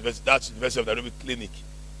hospital, that's University of Nairobi clinic.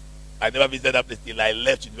 I never visited that place till I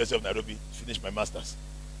left University of Nairobi to finish my master's.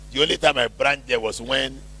 The only time I branched there was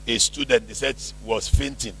when a student, they said, was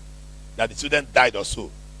fainting. That the student died or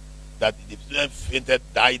so. That the student fainted,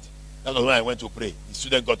 died. That was when I went to pray. The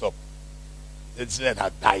student got up. The student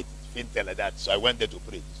had died, fainted like that. So I went there to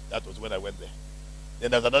pray. That was when I went there.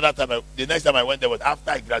 Then there's another time, the next time I went there was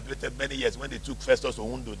after I graduated many years, when they took Festus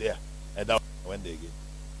Owundo there. And then I went there again.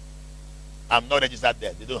 I'm not registered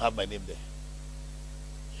there. They don't have my name there.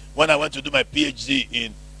 When I went to do my PhD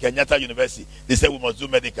in Kenyatta University, they said we must do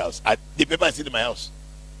medicals. The paper is still in my house.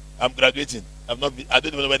 I'm graduating. I don't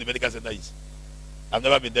even know where the medical center is. I've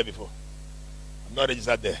never been there before. I'm not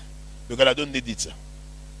registered there. Because I don't need it, sir.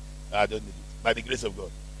 I don't need it. By the grace of God.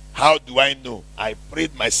 How do I know? I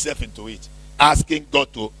prayed myself into it, asking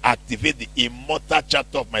God to activate the immortal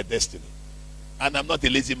chapter of my destiny. And I'm not a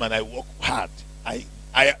lazy man. I work hard. I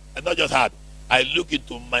not just hard. I look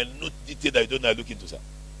into minute detail that I don't know I look into, sir.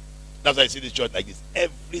 That's why I see this church like this.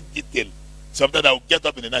 Every detail. Sometimes I will get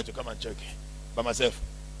up in the night to come and check by myself.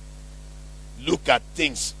 Look at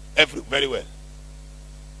things very well.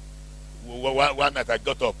 One night I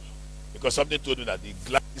got up because something told me that the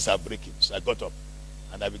glasses are breaking. So I got up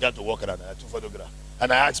and I began to walk around and I took photographs.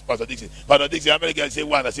 And I asked Pastor Dixon, how many guys say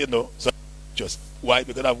one? I said no. So just why?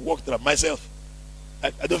 Because I've walked around myself.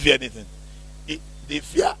 I don't fear anything. The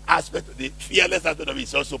fear aspect, the fearless aspect of it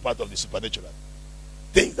is also part of the supernatural.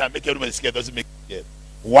 Things that make everybody scared doesn't make me scared.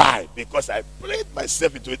 Why? Because I prayed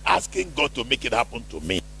myself into it, asking God to make it happen to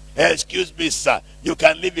me. Excuse me, sir. You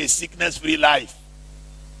can live a sickness-free life.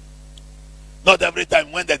 Not every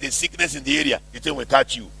time when there's a sickness in the area, the thing will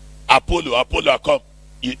catch you. Apollo, come.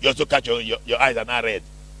 You also catch your eyes are not red.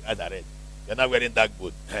 Your eyes are red. You're not wearing dark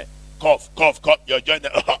boot. Cough. You're joining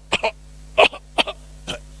them.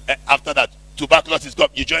 After that, tuberculosis come.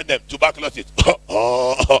 You join them. Tuberculosis.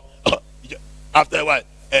 After a while,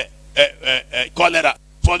 cholera.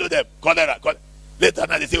 Follow them. Cholera. Later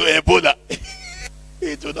now they say, Ebola.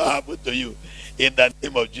 It will not happen to you. In the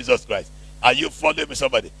name of Jesus Christ. Are you following me,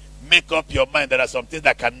 somebody? Make up your mind. There are some things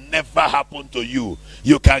that can never happen to you.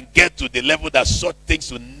 You can get to the level that such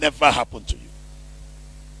things will never happen to you.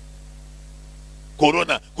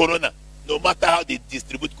 Corona. No matter how they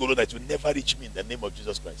distribute corona, it will never reach me in the name of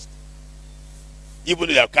Jesus Christ. Even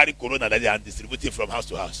if they are carrying corona that they are distributing from house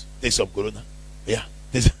to house, take some corona. Yeah.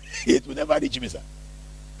 It will never reach me, sir.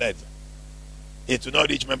 It will not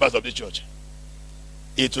reach members of the church.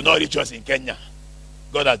 It will not reach us in Kenya.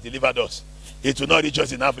 God has delivered us. It will not reach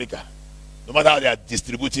us in Africa. No matter how they are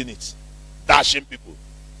distributing it. Dashing people.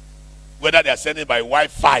 Whether they are sending by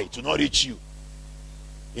Wi-Fi, it will not reach you.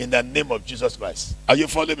 In the name of Jesus Christ. Are you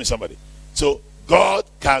following me, somebody? So, God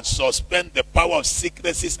can suspend the power of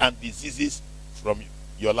sicknesses and diseases from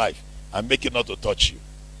your life and make it not to touch you.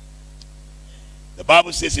 The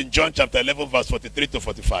Bible says in John chapter 11 verse 43 to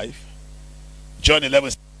 45, John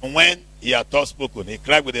 11, when he had thus spoken, he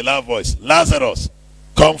cried with a loud voice, Lazarus,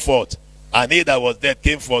 come forth. And he that was dead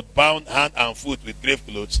came forth, bound hand and foot with grave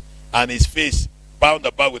clothes, and his face bound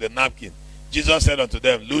about with a napkin. Jesus said unto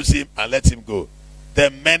them, loose him and let him go.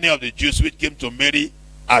 Then many of the Jews which came to Mary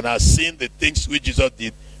and had seen the things which Jesus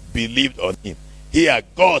did, believed on him. Here,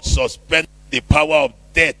 God suspended the power of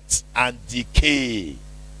death and decay.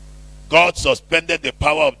 God suspended the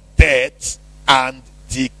power of death and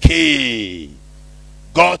decay.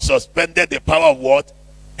 God suspended the power of what?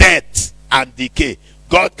 Death and decay.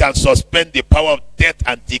 God can suspend the power of death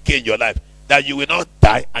and decay in your life. That you will not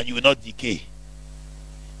die and you will not decay.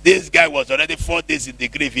 This guy was already 4 days in the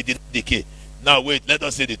grave. He didn't decay. Now wait, let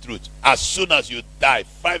us say the truth. As soon as you die,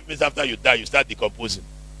 5 minutes after you die, you start decomposing.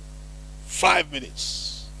 5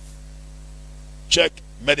 minutes. Check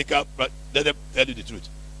medical, let them tell you the truth.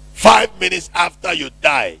 5 minutes after you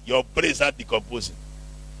die, your brain starts decomposing.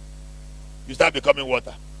 You start becoming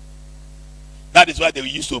water. That is why they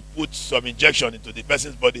used to put some injection into the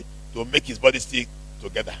person's body to make his body stick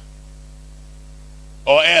together.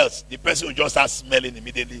 Or else, the person will just start smelling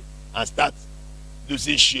immediately and start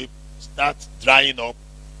losing shape, start drying up.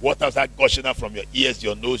 Water will start gushing out from your ears,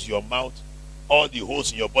 your nose, your mouth. All the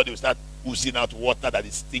holes in your body will start oozing out water that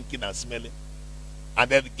is stinking and smelling. And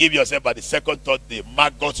then give yourself by the second, third day,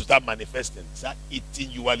 maggots will start manifesting. Start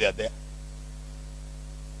eating you while you're there.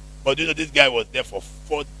 But you know, this guy was there for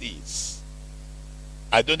 4 days.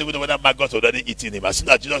 I don't even know whether maggots were already eating him. As soon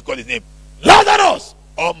as Jesus called his name, Lazarus!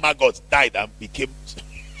 All maggots died and became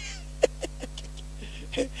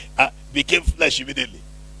flesh immediately.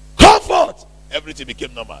 Comfort! Everything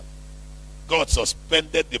became normal. God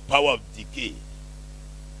suspended the power of decay.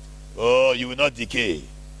 Oh, you will not decay.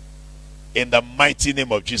 In the mighty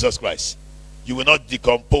name of Jesus Christ. You will not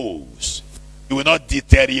decompose. You will not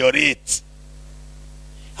deteriorate.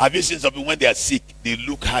 Have you seen some people when they are sick, they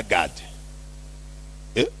look haggard?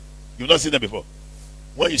 Eh? You've not seen them before.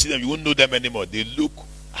 When you see them, you won't know them anymore. They look,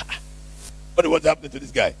 what's happening to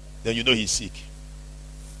this guy? Then you know he's sick.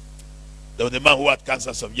 There was a man who had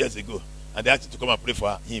cancer some years ago, and they asked him to come and pray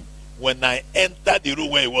for him. When I entered the room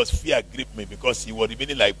where he was, fear gripped me because he was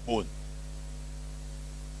remaining like bone.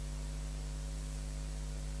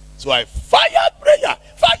 So I fired prayer.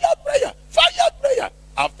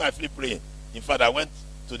 After I finished praying, in fact, I went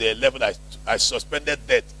to the level I suspended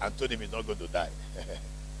death and told him he's not going to die.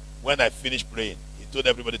 When I finished praying, he told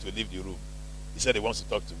everybody to leave the room. He said he wants to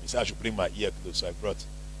talk to me. He said I should bring my ear close. So I brought.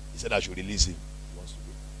 He said I should release him. He wants to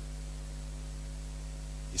go.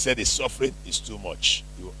 He said his suffering is too much.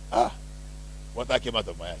 Water came out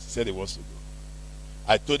of my eyes. He said he wants to go.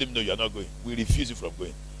 I told him, no, you're not going. We refuse you from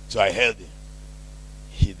going. So I held him.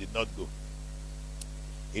 He did not go.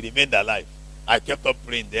 He remained alive. I kept on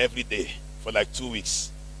praying there every day for like 2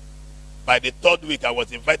 weeks. By the 3rd week, I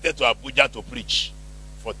was invited to Abuja to preach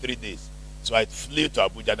for 3 days. So I flew to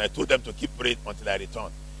Abuja and I told them to keep praying until I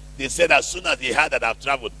returned. They said as soon as he heard that I've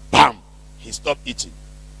traveled, bam, he stopped eating.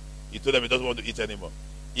 He told them he doesn't want to eat anymore.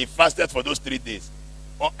 He fasted for those 3 days.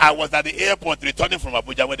 I was at the airport returning from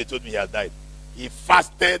Abuja when they told me he had died. He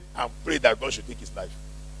fasted and prayed that God should take his life.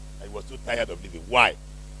 And he was too tired of living. Why?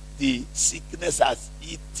 The sickness has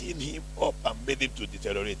eaten him up and made him to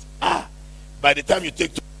deteriorate. By the time you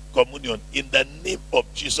take communion, in the name of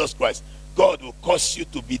Jesus Christ, God will cause you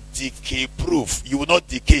to be decay proof. You will not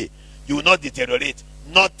decay. You will not deteriorate.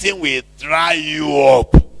 Nothing will dry you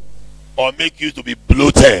up or make you to be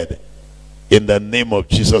bloated. In the name of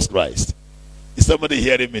Jesus Christ. Is somebody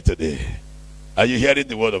hearing me today? Are you hearing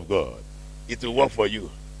the word of God? It will work for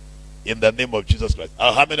you. In the name of Jesus Christ.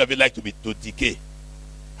 How many of you like to decay?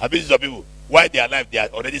 Have you seen some people? While they are alive, they are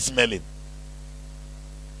already smelling.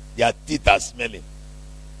 Their teeth are smelling.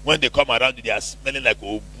 When they come around you, they are smelling like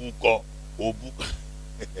obuko.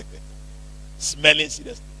 smelling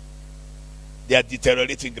seriously. They are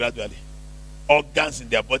deteriorating gradually. Organs in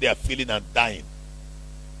their body are failing and dying.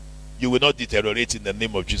 You will not deteriorate in the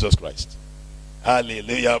name of Jesus Christ.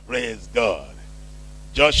 Hallelujah. Praise God.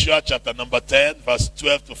 Joshua chapter number 10, verse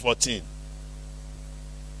 12 to 14.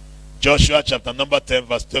 Joshua chapter number 10,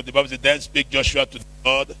 verse 12. The Bible says, then spake Joshua to the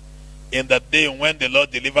Lord in the day when the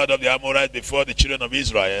Lord delivered up the Amorites before the children of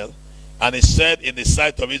Israel. And he said in the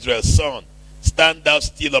sight of Israel's son, stand thou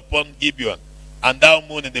still upon Gibeon, and thou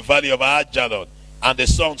moon in the valley of Ajalon. And the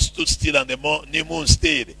sun stood still, and the new moon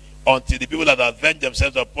stayed, until the people had avenged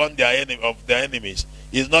themselves upon their enemies.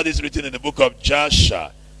 Is not this written in the book of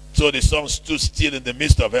Joshua? So the sun stood still in the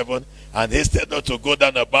midst of heaven, and hasted not to go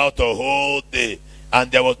down about a whole day.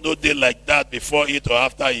 And there was no day like that before it or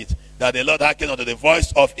after it, that the Lord hearkened unto the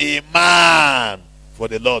voice of a man, for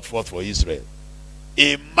the Lord fought for Israel.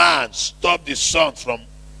 A man stopped the sun from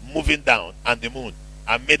moving down and the moon,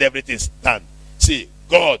 and made everything stand. See,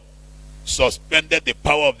 God suspended the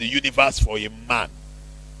power of the universe for a man.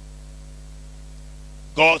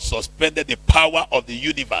 God suspended the power of the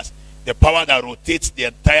universe, the power that rotates the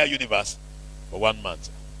entire universe, for one man,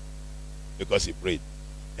 because he prayed.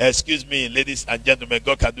 Excuse me, ladies and gentlemen,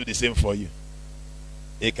 God can do the same for you.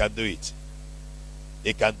 He can do it.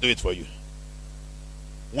 He can do it for you.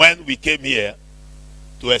 When we came here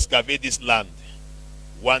to excavate this land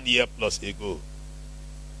 1 year plus ago,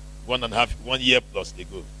 1 year plus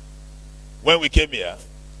ago, when we came here,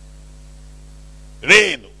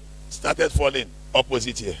 rain started falling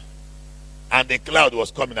opposite here, and the cloud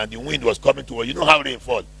was coming, and the wind was coming towards. You know how rain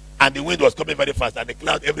falls, and the wind was coming very fast, and the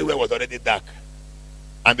cloud everywhere was already dark.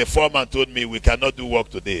 And the foreman told me, we cannot do work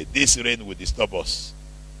today. This rain will disturb us.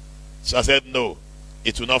 So I said, no,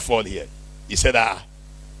 it will not fall here. He said,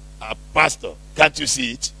 Pastor, can't you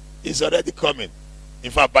see it? It's already coming.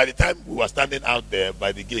 In fact, by the time we were standing out there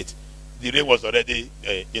by the gate, the rain was already,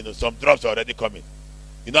 some drops were already coming.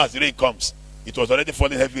 You know, as the rain comes, it was already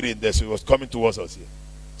falling heavy rain there, so it was coming towards us here.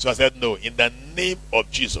 So I said, no, in the name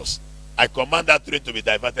of Jesus, I command that rain to be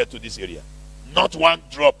diverted to this area. Not one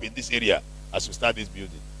drop in this area as we start this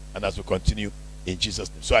building and as we continue in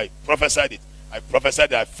Jesus' name. So I prophesied it. I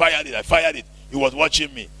fired it. He was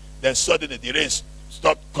watching me. Then suddenly the rain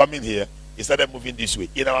stopped coming here. It started moving this way.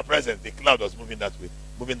 In our presence, the cloud was moving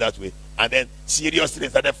that way. And then serious rain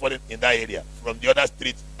started falling in that area from the other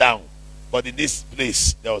street down. But in this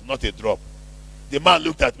place, there was not a drop. The man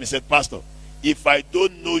looked at me and said, Pastor, if I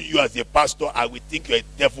don't know you as a pastor, I will think you're a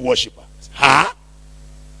devil worshiper. Huh?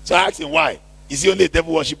 So I asked him why. Is he only a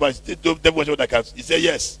devil worshiper? Is he a devil worshiper that can? He said,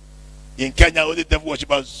 yes. In Kenya, only devil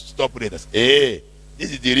worshippers stop raiders. Hey,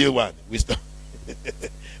 this is the real one. We stop.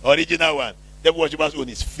 Original one. Devil worshippers own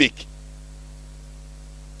is fake.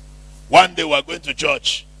 One day we were going to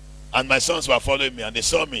church, and my sons were following me, and they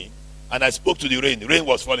saw me, and I spoke to the rain. Rain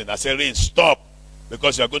was falling. I said, rain, stop,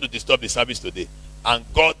 because you are going to disturb the service today. And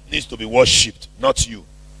God needs to be worshipped, not you.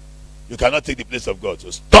 You cannot take the place of God.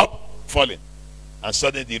 So stop falling. And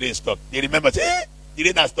suddenly the rain stopped. They remembered, hey, the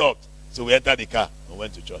rain has stopped. So we entered the car and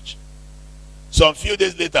went to church. Some few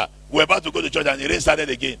days later, we were about to go to church, and the rain started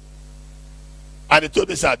again. And they told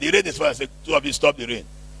me, sir, the rain is falling. I said, two of you stop the rain.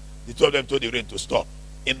 The two of them told the rain to stop.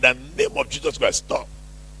 In the name of Jesus Christ, stop.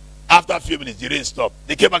 After a few minutes, the rain stopped.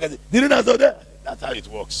 They came back and said, the rain is not there. That's how it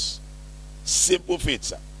works. Simple faith,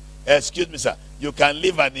 sir. Excuse me, sir. You can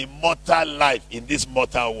live an immortal life in this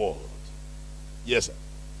mortal world. Yes, sir.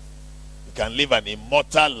 You can live an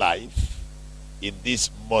immortal life in this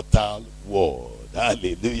mortal world.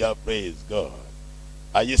 Hallelujah. Praise God.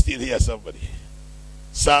 Are you still here, somebody?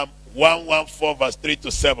 Psalm 114 verse 3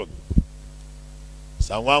 to 7.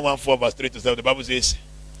 Psalm 114 verse 3 to 7. The Bible says,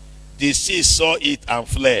 the sea saw it and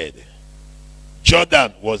fled.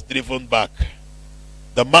 Jordan was driven back.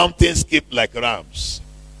 The mountains skipped like rams,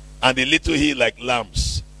 and the little hill like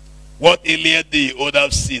lambs. What ailed thee, O thou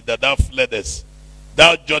sea, that thou fleddest?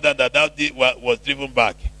 Thou Jordan, that thou was driven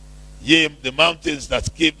back. Yea, the mountains that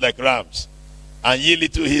skipped like rams, and ye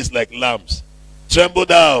little hills like lambs. Tremble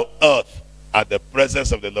thou, earth, at the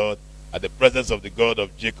presence of the Lord, at the presence of the God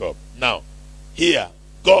of Jacob. Now, here,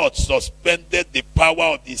 God suspended the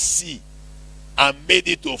power of the sea and made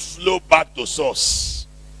it to flow back to source.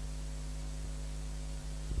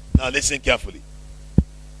 Now listen carefully.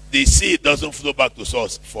 The sea doesn't flow back to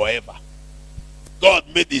source forever. God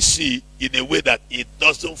made the sea in a way that it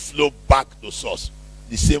doesn't flow back to source.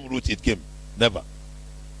 The same route it came. Never.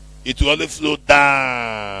 It will only flow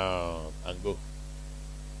down and go.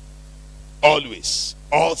 Always.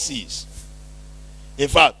 All seas. In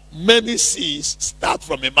fact, many seas start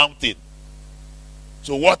from a mountain.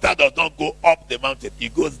 So water does not go up the mountain.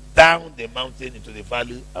 It goes down the mountain into the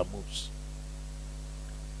valley and moves.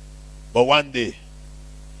 But one day,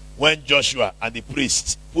 when Joshua and the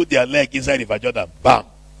priests put their leg inside River Jordan, bam,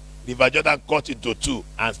 River Jordan cut into two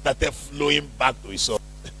and started flowing back to his source.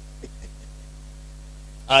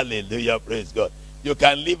 Hallelujah, praise God. You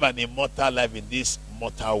can live an immortal life in this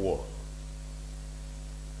mortal world.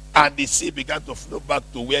 And the sea began to flow back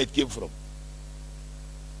to where it came from.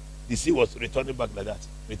 The sea was returning back like that.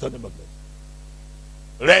 Returning back like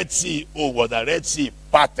that. Red Sea, was the Red Sea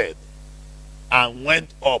parted and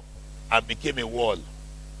went up and became a wall.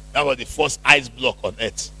 That was the first ice block on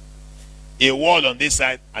earth. A wall on this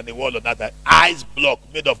side and a wall on that side. Ice block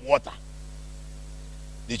made of water.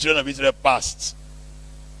 The children of Israel passed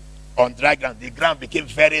on dry ground. The ground became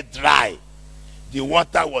very dry. The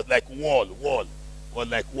water was like wall. Was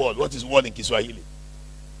like wall. What is wall in Kiswahili?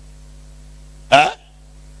 Huh?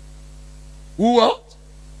 What?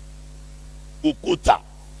 Ukuta.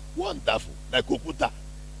 Wonderful. Like ukuta.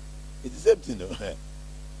 It's the same thing, no?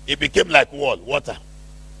 It became like wall. Water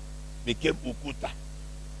became ukuta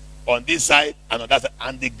on this side and on that side,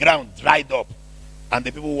 and the ground dried up, and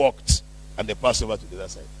the people walked and they passed over to the other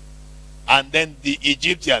side. And then the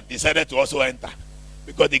Egyptians decided to also enter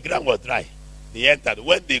because the ground was dry. They entered.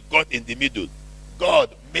 When they got in the middle, God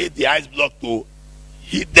made the ice block to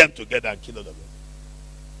hit them together and kill all of them.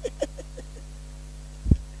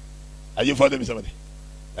 Are you following me, somebody?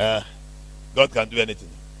 God can do anything.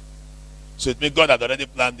 So it means God had already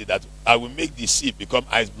planned it that I will make the sea become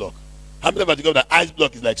ice block. How many of you know that ice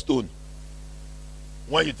block is like stone?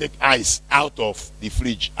 When you take ice out of the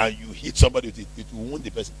fridge and you hit somebody with it, it will wound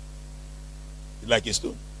the person. It's like a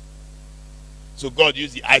stone. So God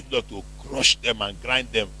used the ice block to crush them and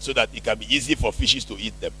grind them so that it can be easy for fishes to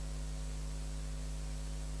eat them.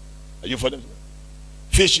 Are you following me?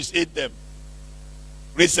 Fishes ate them.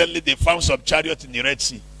 Recently they found some chariots in the Red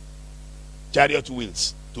Sea. Chariot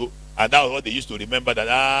wheels. And that was what they used to remember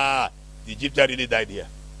that, the Egyptians really died here.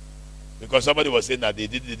 Because somebody was saying that they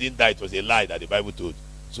didn't die. It was a lie that the Bible told.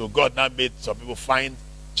 So God now made some people find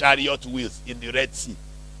chariot wheels in the Red Sea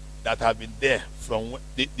that have been there from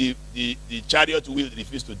the chariot wheel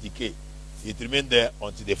refused to decay. It remained there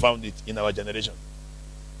until they found it in our generation.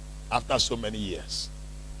 After so many years.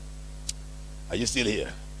 Are you still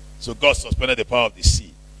here? So God suspended the power of the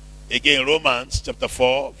sea. Again, Romans chapter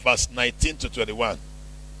 4, verse 19 to 21.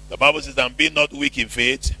 The Bible says, and be not weak in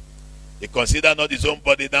faith. He considered not his own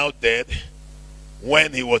body now dead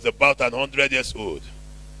when he was about 100 years old,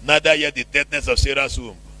 neither yet the deadness of Sarah's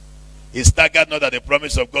womb. He staggered not at the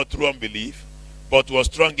promise of God through unbelief, but was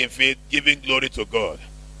strong in faith, giving glory to God,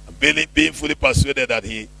 and being fully persuaded that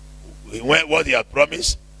what he had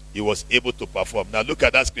promised, he was able to perform. Now look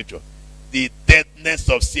at that scripture. The deadness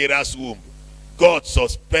of Sarah's womb. God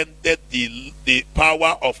suspended the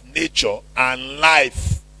power of nature and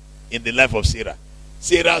life in the life of Sarah.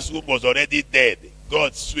 Sarah's womb was already dead.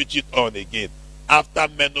 God switched it on again after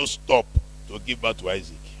menopause stopped to give birth to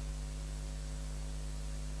Isaac.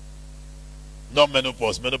 Not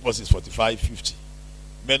menopause. Menopause is 45, 50.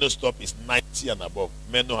 Menopause stop is 90 and above.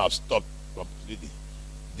 Menopause have stopped completely.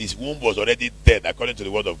 This womb was already dead according to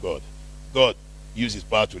the word of God. God used his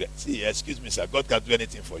power to see. Excuse me, sir. God can do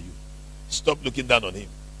anything for you. Stop looking down on him.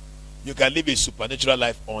 You can live a supernatural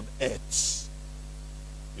life on earth.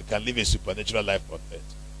 You can live a supernatural life on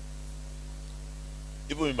earth.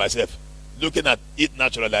 Even with myself, looking at it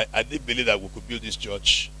naturally, I didn't believe that we could build this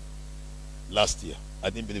church last year. I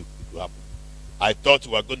didn't believe it would happen. I thought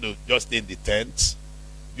we were going to just stay in the tent,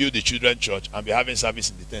 build the children's church, and be having service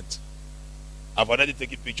in the tent. I've already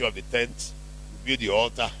taken a picture of the tent, build the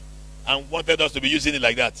altar, and wanted us to be using it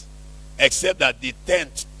like that. Except that the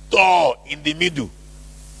tent tore in the middle.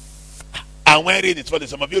 And when it for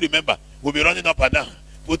some of you remember, we'll be running up and down.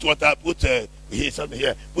 Put water, put something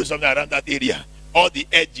here, put something around that area. All the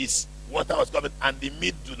edges, water was coming, and the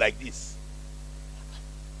middle like this.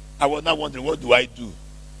 I was now wondering, what do I do?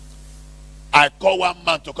 I called one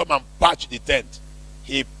man to come and patch the tent.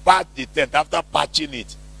 He patched the tent. After patching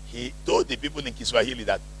it, he told the people in Kiswahili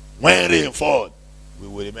that when rain falls, we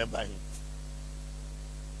will remember him.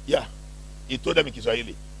 Yeah. He told them in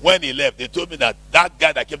Kiswahili. When he left, they told me that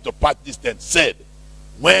guy that came to patch this tent said,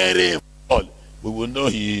 when rain falls, we will know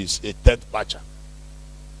he is a tent patcher.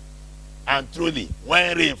 And truly,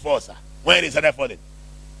 when rain falls, when rain started falling,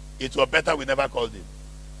 it was better we never called him.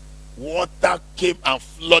 Water came and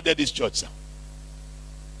flooded this church, sir.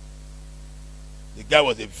 The guy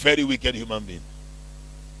was a very wicked human being.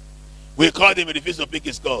 We called him, he refused to pick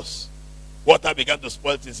his calls. Water began to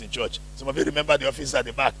spoil things in church. Some of you remember the office at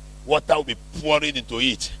the back. Water will be pouring into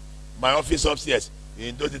it. My office upstairs,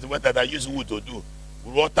 in those instruments that I use wood to do,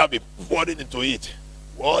 water will be pouring into it.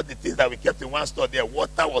 all the things that we kept in one store there,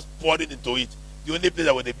 water was pouring into it. The only place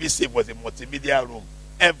that would be safe was a multimedia room.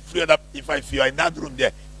 Every other, if you are in that room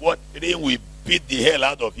there, what rain will beat the hell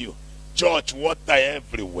out of you. Church, water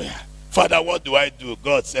everywhere. Father, what do I do?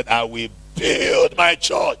 God said, I will build my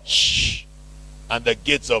church, and the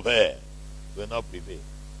gates of hell will not prevail.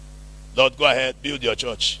 Lord, go ahead, build your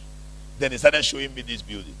church. Then he started showing me this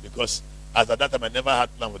building, because as at that time I never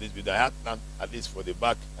had plan for this building. I had plan at least for the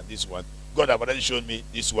back and this one. God have already shown me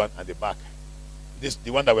this one and the back. This,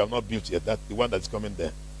 the one that we have not built yet, that the one that's coming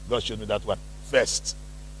there. God showed me that one first.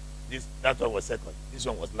 That one was second. This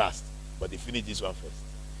one was last. But he finished this one first.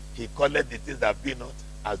 He called the things that be not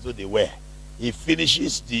as though they were. He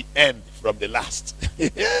finishes the end from the last.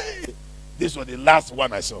 This was the last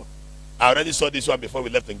one I saw. I already saw this one before we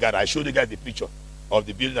left in Ghana. I showed you guys the picture of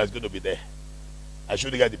the building that's going to be there. I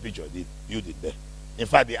showed you guys the picture of the building there. In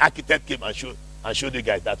fact, the architect came and showed you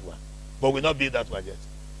guys that one. But we're not built that one yet.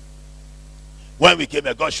 When we came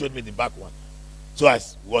here, God showed me the back one. So I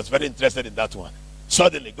was very interested in that one.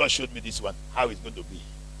 Suddenly, God showed me this one, how it's going to be.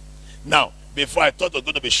 Now, before I thought it was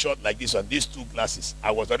going to be short like this one, these two glasses,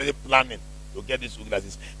 I was already planning to get these two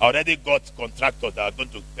glasses. I already got contractors that are going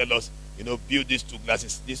to tell us, build these two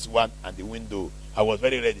glasses, this one and the window. I was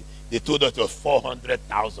very ready. They told us it was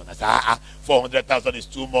 400,000. I said, 400,000 is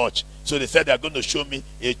too much. So they said they are going to show me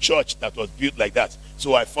a church that was built like that.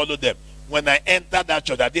 So I followed them. When I entered that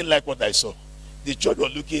church, I didn't like what I saw. The church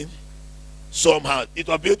was looking somehow. It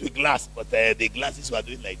was built with glass, but the glasses were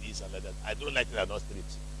doing like this and like that. I don't like it, they're not straight.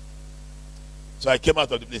 So I came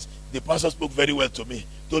out of the place. The pastor spoke very well to me.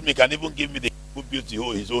 Told me he can even give me the who built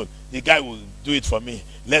his own. The guy will do it for me.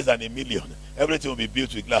 Less than $1 million. Everything will be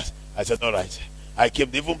built with glass. I said, all right. I came.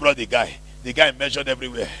 They even brought the guy. The guy measured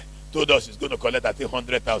everywhere. Told us he's going to collect, I think,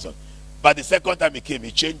 100,000. But the second time he came,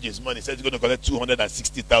 he changed his money. He said he's going to collect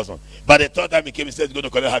 260,000. But the third time he came, he said he's going to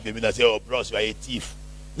collect $500,000. I said, oh, bros, you are a thief.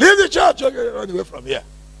 Leave the church. Run away from here.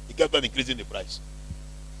 He kept on increasing the price.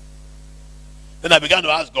 Then I began to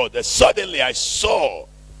ask God. Then suddenly I saw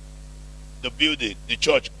the building, the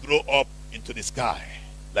church, grow up into the sky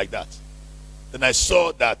like that. Then I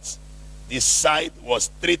saw that the side was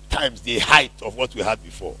 3 times the height of what we had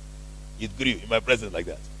before. It grew in my presence like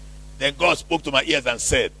that. Then God spoke to my ears and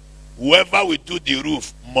said, whoever will do the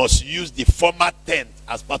roof must use the former tent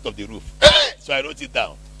as part of the roof. So I wrote it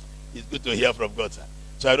down. It's good to hear from God, sir.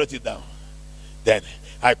 So I wrote it down. Then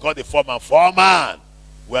I called the foreman.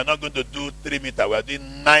 We are not going to do 3 meters. We are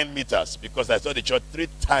doing 9 meters, because I saw the church 3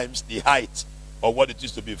 times the height of what it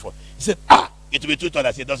used to be before. He said, it will be too tall.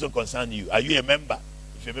 I said, it doesn't concern you. Are you a member?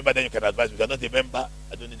 If you're a member, then you can advise me. If you're not a member,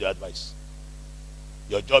 I don't need your advice.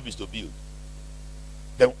 Your job is to build.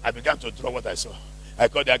 Then I began to draw what I saw. I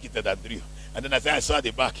called the architect and drew. And then I said, I saw at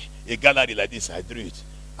the back a gallery like this. I drew it.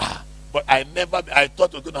 But I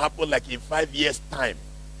thought it was going to happen like in 5 years' time.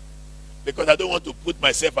 Because I don't want to put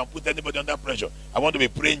myself and put anybody under pressure. I want to be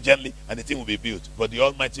praying gently and the thing will be built. But the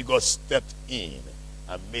Almighty God stepped in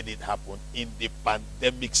and made it happen in the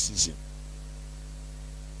pandemic season.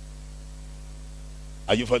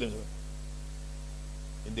 Are you following me?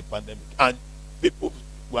 In the pandemic. And people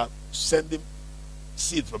were sending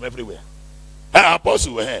seed from everywhere. Hey,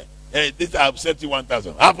 Apostle, hey, this I've sent you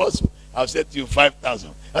 1,000. Apostle, I've sent you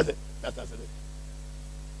 5,000. I said, that's what I said.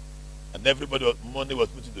 And everybody, money was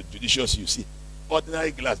put into judicious use. See,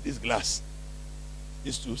 ordinary glass, this glass,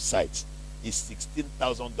 these two sides, is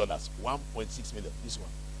 $16,000, 1.6 million. This one,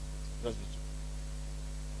 just this one.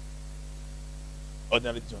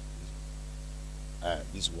 Ordinary this one.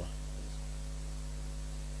 This one.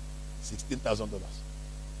 $16,000.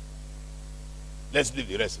 Let's leave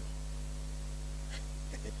the rest.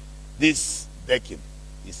 This decking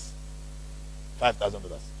is $5,000,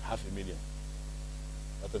 $500,000.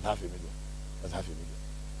 That's $500,000. That's $500,000.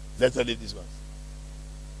 Let's not leave these ones.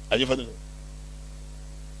 Are you following?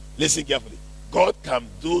 Listen carefully. God can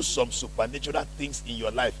do some supernatural things in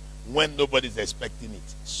your life when nobody's expecting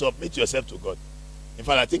it. Submit yourself to God. In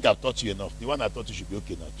fact, I think I've taught you enough. The one I taught you should be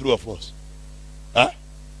okay now. True or false? Huh?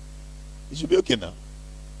 It should be okay now.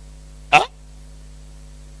 Huh?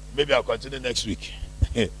 Maybe I'll continue next week.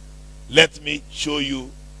 Let me show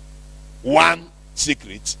you one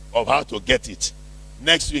secret of how to get it.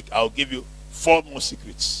 Next week, I'll give you 4 more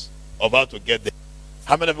secrets of how to get there.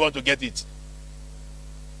 How many of you want to get it?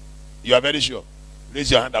 You are very sure. Raise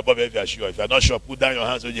your hand above if you are sure. If you are not sure, put down your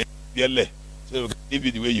hands on your belly. So we'll leave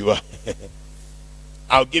you the way you are.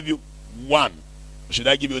 I'll give you 1. Should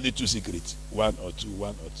I give you only 2 secrets? 1 or 2, 1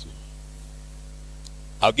 or 2.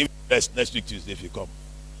 I'll give you the rest next week Tuesday if you come.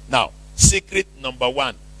 Now, secret number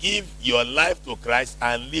 1. Give your life to Christ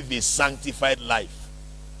and live a sanctified life.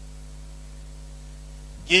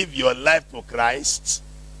 give your life to Christ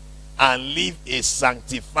and live a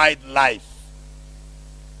sanctified life.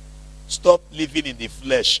 Stop living in the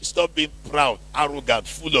flesh. Stop being proud, arrogant,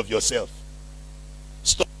 full of yourself.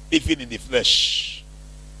 Stop living in the flesh.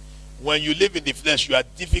 When you live in the flesh, you are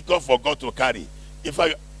difficult for God to carry. In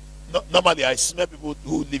fact, normally I smell people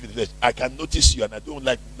who live in the flesh. I can notice you, and I don't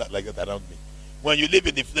like that around me. When you live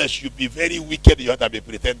in the flesh, you be very wicked. You have to be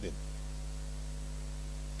pretending.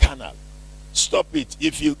 Carnal. Stop it.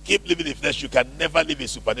 If you keep living in the flesh, you can never live a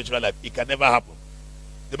supernatural life. It can never happen.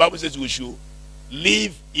 The Bible says we should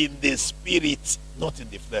live in the spirit, not in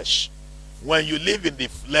the flesh. When you live in the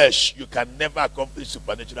flesh, you can never accomplish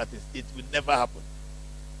supernatural things. It will never happen.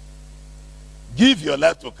 Give your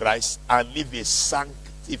life to Christ and live a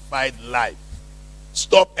sanctified life.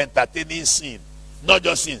 Stop entertaining sin. Not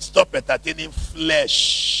just sin. Stop entertaining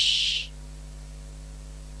flesh.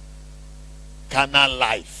 Carnal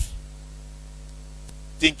life.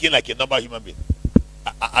 Thinking like a normal human being.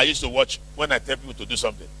 I used to watch when I tell people to do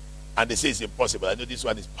something and they say it's impossible. I know this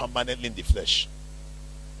one is permanently in the flesh.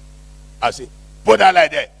 I say, put that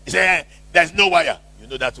light there. He say, there's no wire. You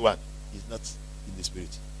know that one is not in the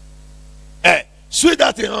spirit. Switch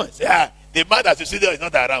that thing on. Say, the man that you see there is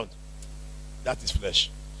not around. That is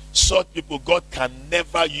flesh. Such people, God can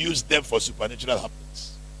never use them for supernatural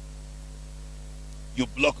happenings. You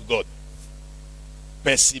block God.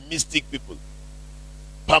 Pessimistic people,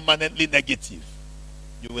 permanently negative,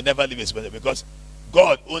 you will never live a supernatural, because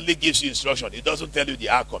God only gives you instruction. He doesn't tell you the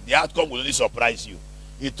outcome. The outcome will only surprise you.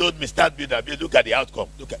 He told me, start building. Look at the outcome.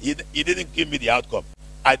 He didn't give me the outcome.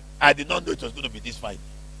 I did not know it was going to be this fine.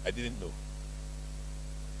 I didn't know.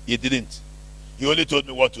 He didn't. He only told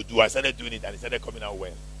me what to do. I started doing it and it started coming out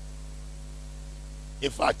well. In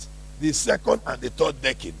fact, the second and the third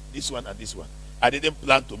decade, this one and this one, I didn't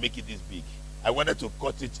plan to make it this big. I wanted to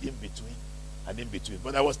cut it in between and in between.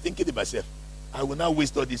 But I was thinking to myself, I will not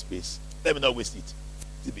waste all this space. Let me not waste it.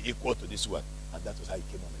 It will be equal to this one. And that was how it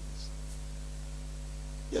came out like this.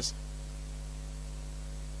 Yes.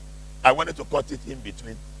 I wanted to cut it in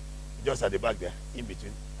between. Just at the back there. In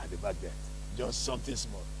between. At the back there. Just something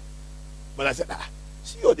small. But I said,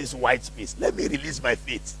 see all this white space. Let me release my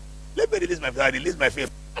faith. Let me release my faith. I release my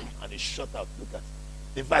faith. And it shut out. Look at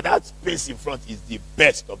it. In fact, that space in front is the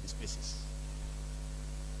best of the spaces.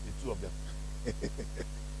 The two of them.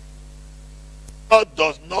 God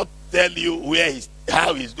does not tell you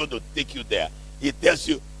how he's going to take you there. He tells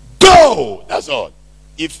you, go! That's all.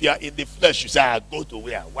 If you are in the flesh, you say, go to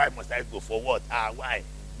where? Why must I go? For what? Why?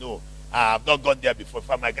 No. I've not gone there before.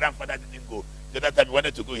 For my grandfather didn't go. The other time he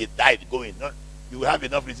wanted to go, he died going. No, you will have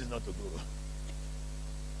enough reasons not to go.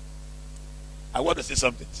 I want to say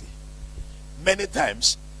something. See, many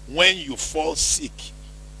times when you fall sick,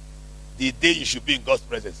 the day you should be in God's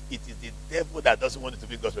presence, it is the devil that doesn't want you to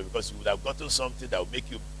be in God's presence, because you would have gotten something that will make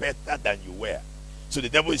you better than you were. So the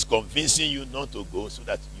devil is convincing you not to go so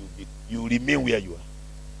that you remain where you are.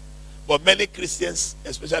 But many Christians,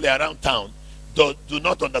 especially around town, do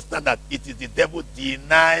not understand that it is the devil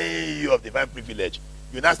denying you of divine privilege.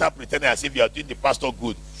 You now start pretending as if you are doing the pastor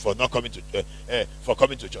good for not coming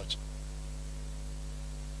to church.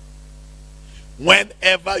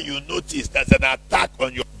 Whenever you notice there's an attack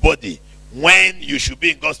on your body when you should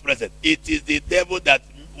be in God's presence, it is the devil that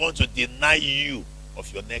wants to deny you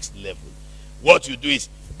of your next level. What you do is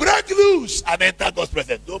break loose and enter God's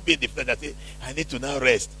presence. Don't be in the flesh and say, I need to now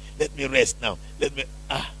rest. Let me rest now.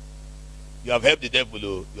 You have helped the devil.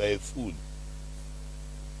 Oh, you are a fool.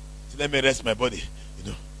 So let me rest my body.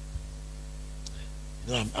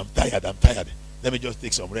 I'm tired. Let me just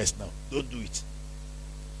take some rest now. Don't do it.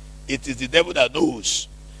 It is the devil that knows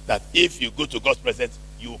that if you go to God's presence,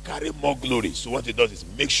 you carry more glory. So what he does is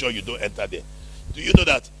make sure you don't enter there. Do you know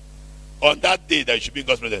that on that day that you should be in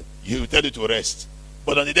God's presence, he will tell you to rest.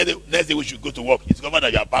 But on the next day we should go to work, you discover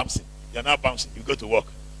that you are bouncing. You are not bouncing. You go to work.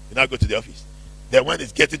 You now go to the office. Then when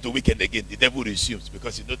it's getting to weekend again, the devil resumes,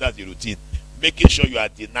 because you know that's the routine. Making sure you are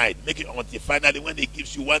denied. Making until finally when he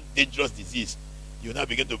gives you one dangerous disease, you now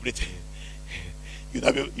begin to breathe.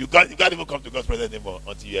 You can't even come to God's presence anymore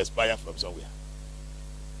until you expire from somewhere.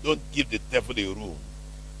 Don't give the devil a room.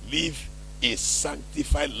 Live a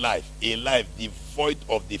sanctified life, a life devoid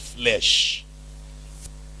of the flesh.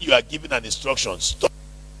 You are given an instruction. Stop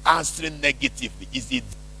answering negatively. It's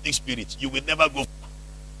the spirit. You will never go.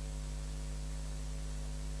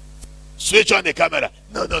 Switch on the camera.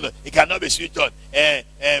 No. It cannot be switched on.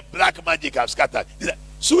 Black magic have scattered.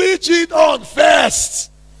 Switch it on first.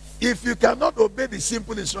 If you cannot obey the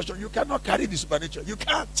simple instruction, you cannot carry the supernatural. You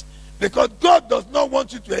can't. Because God does not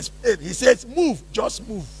want you to explain. He says, move. Just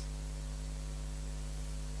move.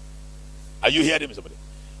 Are you hearing me, somebody?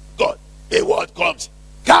 A word comes.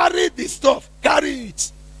 Carry the stuff. Carry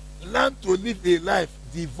it. Learn to live a life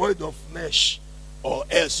devoid of flesh, or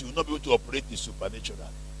else you will not be able to operate the supernatural.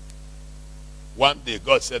 One day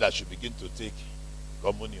God said I should begin to take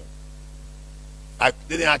communion. I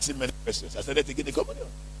didn't ask him many questions. I started taking the communion.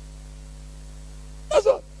 That's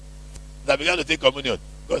all. As I began to take communion,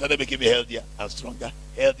 God started making me healthier and stronger,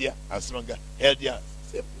 healthier and stronger, healthier.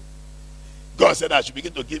 Simple. God said I should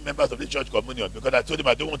begin to give members of the church communion because I told him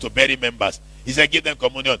I don't want to bury members. He said give them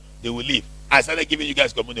communion, they will leave. I started giving you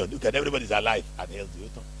guys communion. Look at everybody's alive and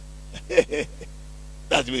healthy.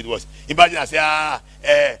 That's the way it was. Imagine I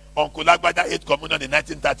say, Uncle Agbada ate communion in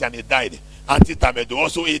 1930 and he died. Auntie Tamedo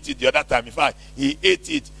also ate it the other time. In fact, he ate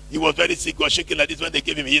it. He was very sick, was shaking like this when they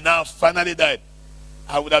gave him. He now finally died.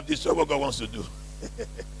 I would have destroyed what God wants to do.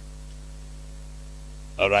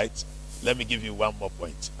 All right. Let me give you one more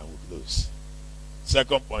point and we'll close.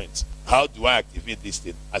 Second point. How do I activate this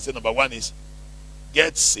thing? I said number one is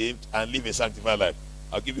get saved and live a sanctified life.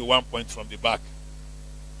 I'll give you 1 point from the back.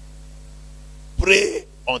 Pray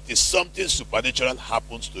until something supernatural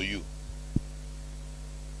happens to you.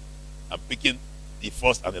 I'm picking the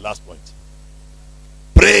first and the last point.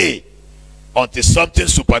 Pray until something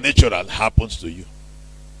supernatural happens to you.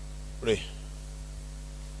 Pray.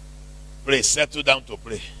 Pray. Settle down to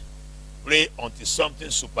pray. Pray until something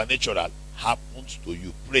supernatural happens to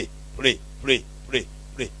you. Pray, pray, pray, pray,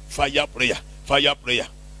 pray. Fire prayer. Fire prayer.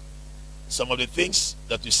 Some of the things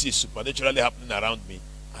that you see supernaturally happening around me,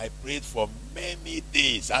 I prayed for many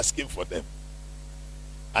days asking for them.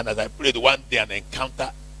 And as I prayed, one day an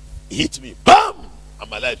encounter hit me. Bam! And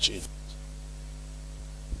my life changed.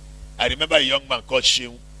 I remember a young man called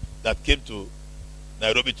Sheung that came to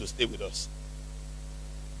Nairobi to stay with us.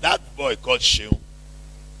 That boy called Sheung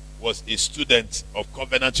was a student of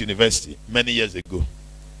Covenant University many years ago.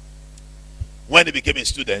 When he became a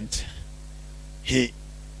student, he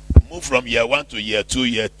moved from year 1 to year 2,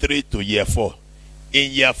 year 3 to year 4.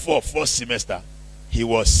 In year 4, first semester, he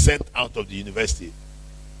was sent out of the university.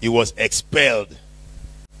 He was expelled.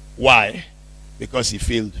 Why? Because he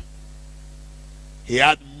failed. He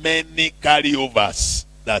had many carryovers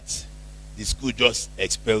that the school just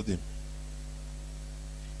expelled him.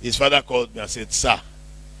 His father called me and said, "Sir,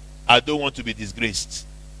 I don't want to be disgraced.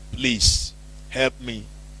 Please help me."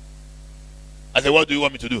 I said, "What do you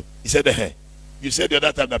want me to do?" He said, "Hey, you said the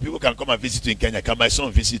other time that people can come and visit you in Kenya. Can my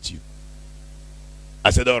son visit you?" I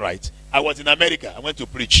said, "All right." I was in America. I went to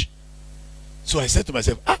preach. So I said to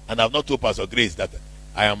myself, and I've not told Pastor Grace that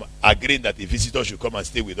I am agreeing that the visitor should come and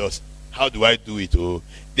stay with us. How do I do it? Oh,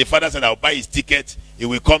 the father said, "I'll buy his ticket. He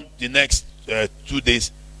will come the next 2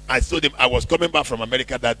 days." I told him I was coming back from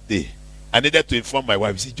America that day. I needed to inform my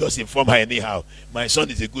wife. He said, "Just inform her anyhow. My son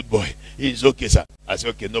is a good boy. He is okay, sir." I said,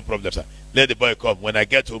 "Okay, no problem, sir. Let the boy come. When I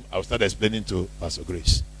get home, I'll start explaining to Pastor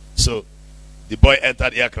Grace." So the boy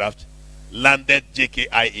entered the aircraft, landed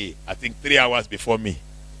JKIA, I think 3 hours before me.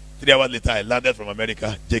 3 hours later, I landed from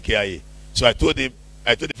America, JKIA. So I told the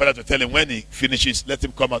father to tell him when he finishes, let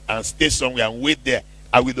him come out and stay somewhere and wait there.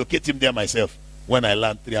 I will locate him there myself when I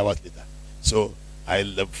land 3 hours later. So I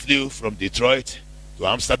flew from Detroit to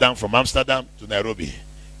Amsterdam, from Amsterdam to Nairobi.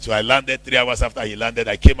 So I landed 3 hours after he landed.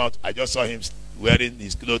 I came out. I just saw him wearing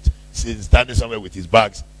his clothes, standing somewhere with his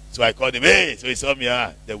bags. So I called him, "Hey." So he saw me.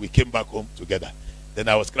 Then we came back home together. Then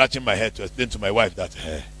I was scratching my head to explain to my wife that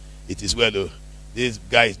it is well. This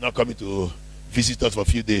guy is not coming to visit us for a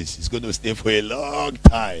few days. He's going to stay for a long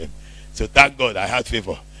time. So thank God I had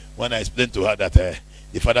favor when I explained to her that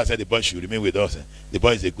the father said the boy should remain with us. The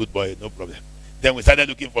boy is a good boy, no problem. Then we started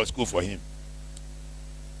looking for school for him.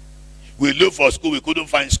 We looked for school, we couldn't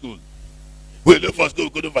find school. We looked for school, we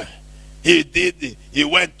couldn't find. He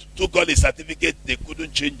went, took all his certificate, they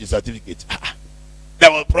couldn't change the certificate.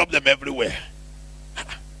 There was a problem everywhere.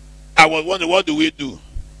 I was wondering, what do we do?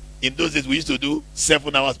 In those days, we used to do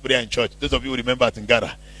 7 hours prayer in church. Those of you who remember at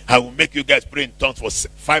Ngara, I will make you guys pray in tongues for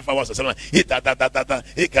 5 hours or 7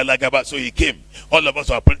 hours. So he came. All of us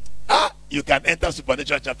were praying. You can enter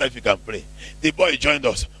supernatural chapter if you can pray. The boy joined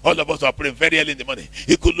us. All of us were praying very early in the morning.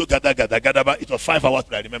 He could look at that. It was 5 hours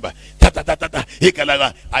prayer, I remember.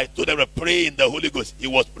 I told them to pray in the Holy Ghost. He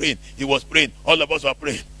was praying. He was praying. All of us were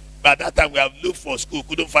praying. By that time, we have looked for school,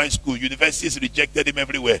 couldn't find school. Universities rejected him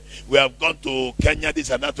everywhere. We have gone to Kenya,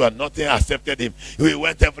 this and that one. Nothing accepted him. We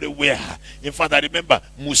went everywhere. In fact, I remember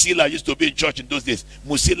Musila used to be in church in those days.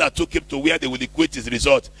 Musila took him to where they will equate his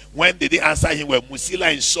result. When they didn't answer him well,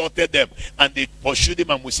 Musila insulted them and they pursued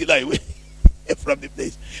him and Musila away from the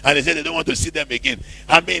place. And they said they don't want to see them again.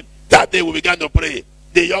 I mean, that day we began to pray.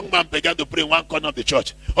 The young man began to pray in one corner of the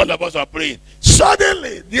church. All of us were praying.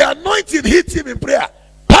 Suddenly, the anointing hit him in prayer.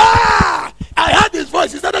 Ah! I heard his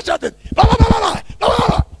voice. He started shouting. Bah, bah, bah, bah, bah, bah,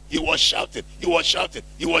 bah. He was shouting. He was shouting.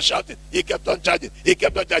 He was shouting. He kept on charging. He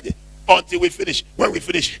kept on charging. Until we finished. When we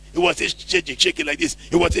finished, he was shaking like this.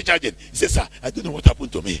 He was charging. He said, sir, I don't know what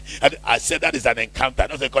happened to me. And I said, that is an encounter.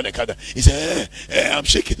 Not a call encounter. He said, I'm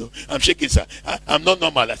shaking. I'm shaking, sir. I'm not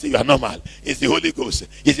normal. I said, you are normal. It's the Holy Ghost.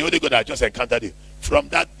 It's the Holy Ghost that just encountered you. From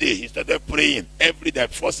that day, he started praying every day. I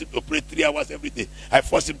forced him to pray 3 hours every day. I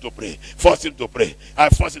forced him to pray. Forced him to pray. I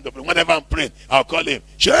forced him to pray. Whenever I'm praying, I'll call him.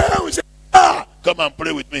 Come and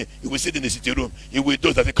pray with me. He will sit in the sitting room. He will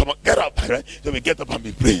do that. Come on, get up. Right? So we get up and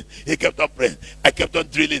be praying. He kept on praying. I kept on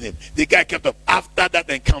drilling him. The guy kept up. After that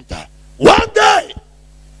encounter, one day,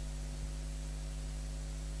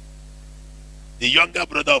 the younger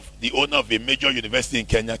brother of the owner of a major university in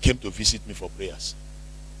Kenya came to visit me for prayers.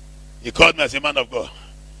 He called me as a man of God.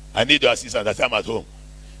 I need your assistance. I said, I'm at home.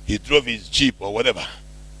 He drove his jeep or whatever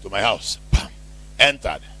to my house. Bam.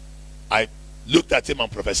 Entered. I looked at him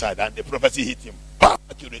and prophesied, and the prophecy hit him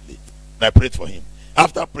accurately. And I prayed for him.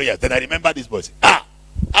 After prayer, then I remember this voice. I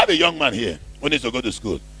have a young man here who needs to go to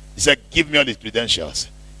school. He said, give me all his credentials.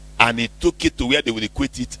 And he took it to where they will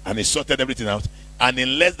equate it, and he sorted everything out. And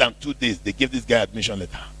in less than 2 days, they gave this guy admission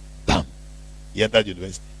letter. Bam. He entered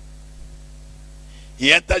university.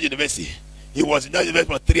 He entered university. He was in that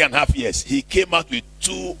university for 3.5 years. He came out with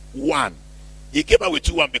 2-1. He came out with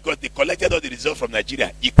 2-1 because they collected all the results from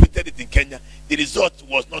Nigeria. He quitted it in Kenya. The result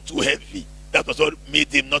was not too heavy. That was what made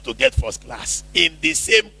him not to get first class. In the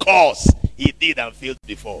same course he did and failed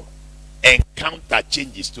before. Encounter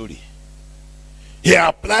changed his story. He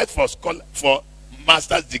applied for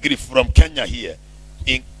master's degree from Kenya here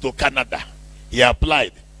to Canada. He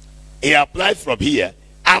applied. He applied from here.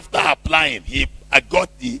 After applying, he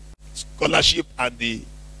got the scholarship and the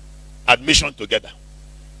admission together.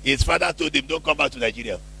 His father told him, don't come back to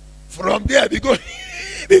Nigeria. From there, be going.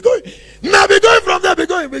 Be going. Now be going from there, be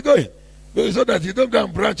going. So that you don't go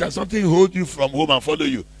and branch and something hold you from home and follow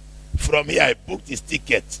you. From here, I booked his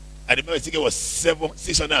ticket. I remember his ticket was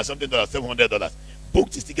 $600 and something, $700.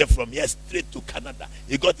 Booked his ticket from here straight to Canada.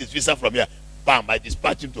 He got his visa from here. Bam, I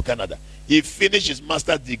dispatched him to Canada. He finished his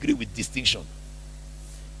master's degree with distinction.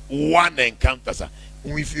 One encounter, sir.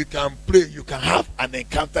 If you can pray, you can have an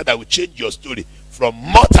encounter that will change your story from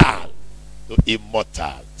mortal to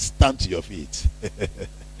immortal. Stand to your feet.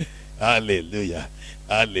 Hallelujah.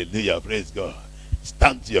 Hallelujah. Praise God.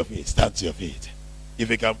 Stand to your feet. Stand to your feet. If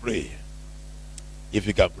you can pray. If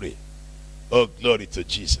you can pray. Oh, glory to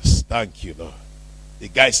Jesus. Thank you, Lord. The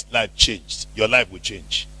guy's life changed. Your life will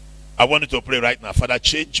change. I want you to pray right now. Father,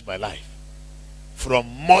 change my life. From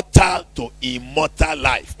mortal to immortal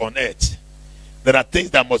life on earth. There are things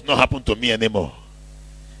that must not happen to me anymore.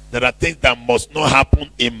 There are things that must not happen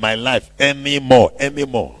in my life anymore.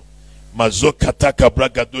 Mazokataka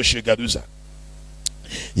bragadoshe gaduza.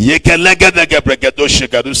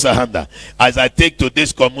 As I take to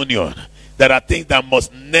this communion, there are things that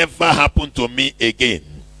must never happen to me again.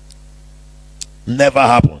 Never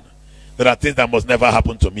happen. There are things that must never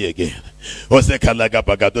happen to me again. There are things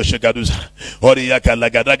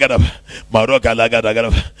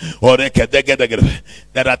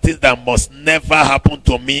that must never happen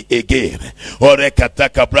to me again.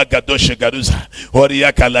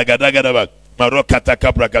 Marokataka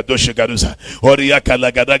bragadoshe garuza. Oriaka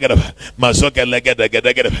lagadagadaba. Mazoga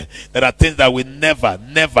lagadagadagada. There are things that will never,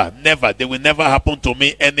 they will never happen to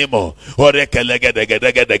me anymore. Oriaka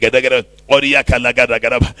lagadagadagada. Oriaka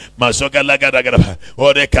lagadagadaba. Mazoga lagadagadaba.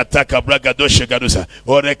 Orekataka bragadoshe garuza.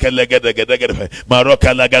 Oreka lagadagadagada.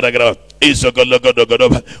 Maroka lagadagadaba.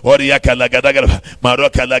 Izogologodogodoba. Oriaka lagadagadaba.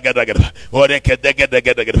 Maroka lagadagadaba. Oreka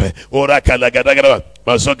degadagadagadaba. Oraka lagadagadaba.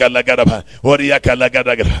 Mazoga lagadaba. Oriaka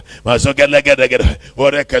lagadagadaba. Mazoga lagadaba.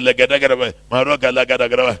 Oreka lagadaba. Maroga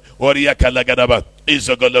lagadaba. Oriaka lagadaba.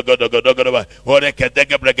 Izogologodogodogodoba. Oreka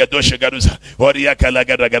degabragadoshe garuza. Oriaka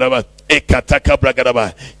lagadaba. Ekataka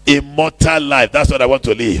bragadaba. Immortal life. That's what I want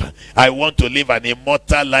to live. I want to live an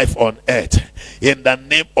immortal life on earth. In the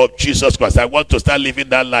name of Jesus Christ, I want to start living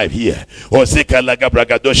that life here.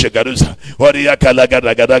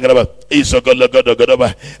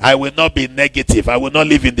 I will not be negative. I will not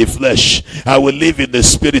live in the flesh. I will live in the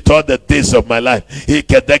spirit all the days of my life.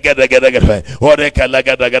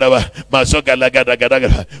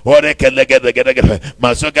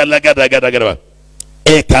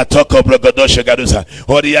 Ekatoko bragadoshe garuza.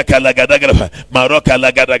 Oriaka lagadagraba. Maroka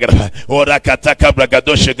lagadagraba. Orakataka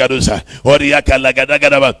bragadoshe garuza. Oriaka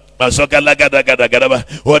lagadagraba. mazoga lagada gada garaba,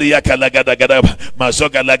 oriaka lagada garaba,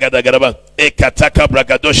 mazoga lagada garaba, ekataka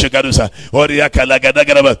bragadoshe garusa, oriaka lagada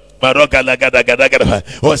garaba, maroka lagada gada garaba,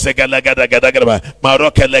 osega lagada gada garaba,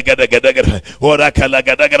 maroka lagada gada garaba, oraka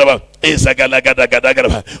lagada garaba, esaga lagada gada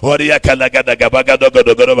garaba, oriaka lagada gabaga dogo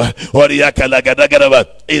garaba, oriaka lagada garaba,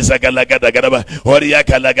 esaga lagada garaba,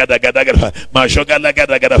 oriaka lagada gada garaba, mazoga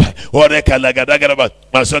lagada garaba, oreka lagada garaba,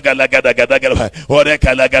 mazoga lagada gada garaba,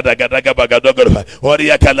 oreka lagada gada gabaga dogo garaba,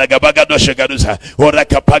 oriaka lagabaga doshe garusa,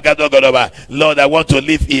 oraka paga dogo garaba. Lord, I want to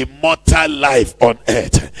live immortal life on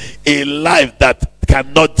earth, a life that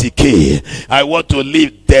cannot decay. I want to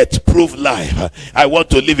live death-proof life. I want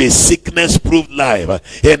to live a sickness-proof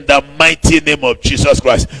life in the mighty name of Jesus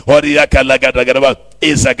Christ. Oriaka lagada garaba,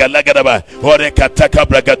 izaga lagada, oreka taka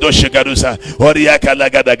bragadoshe garusa, oriaka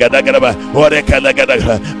lagada gada garaba, oreka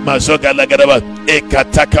lagada, mazoga lagada,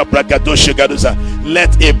 ekataka bragadoshe garusa.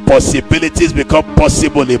 Let impossibilities become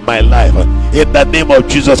possible in my life. In the name of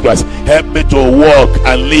Jesus Christ, help me to walk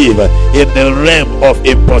and live in the realm of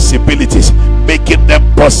impossibilities, making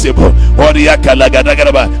them possible. Oriaka lagada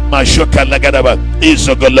garaba, mashoka lagadaba,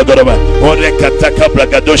 izogo lagadaba, oreka taka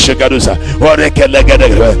bragadoshe garusa, oreka lagada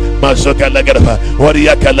garaba, mazoka lagadaba,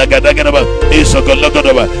 oriaka lagada garaba, izogo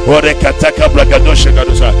lagadaba, oreka taka bragadoshe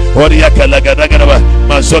garusa, oriaka lagada garaba,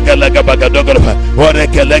 mazoka lagaba garaba,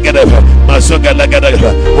 oreka lagadaba, mazoka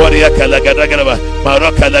lagadaba, oriaka lagada garaba,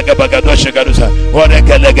 maroka lagaba gadoshe garusa,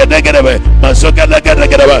 oreka lagada garaba, mazoka lagada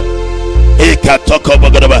garaba, ekatoko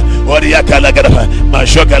bogadaba, oriaka lagadaba,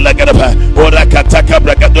 majoga lagadaba, orakataka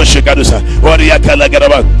bragadoshe garusa, oriaka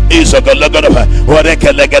lagadaba, izogo lagadaba,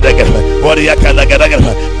 oreka lagadaba, oriaka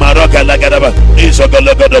lagadaba, maroka lagadaba, izogo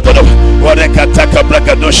lagadaba, orekataka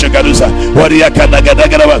bragadoshe garusa, oriaka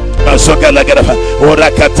lagadaba, mazoga lagadaba,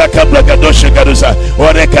 orakataka bragadoshe garusa,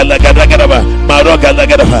 oreka lagadaba, maroga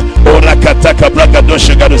lagadaba, orakataka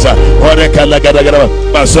bragadoshe garusa, oreka lagadaba,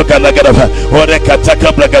 mazoga lagadaba,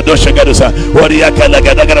 orekataka bragadoshe garusa, oriaka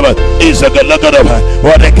lagadagaraba, izaga lagadaba,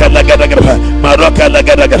 oreka lagadagaraba, maroka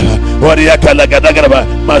lagadagaraba, oriaka lagadagaraba,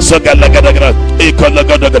 mazoga lagadagaraba, iko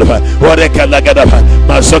lagadagaraba, oreka lagadaba,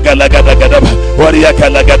 mazoga lagadagaraba, oriaka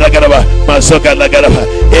lagadagaraba, mazoga lagadaba,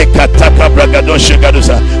 ekataka bragadoshe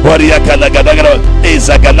garusa, oriaka lagadagaraba,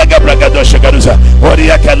 izaga lagabragadoshe garusa,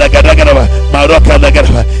 oriaka lagadagaraba, maroka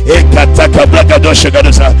lagadaba, ekataka bragadoshe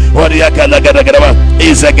garusa, oriaka lagadagaraba,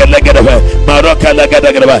 izaga lagadaba, maroka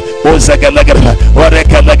lagadagaraba, ozaga lagadaba,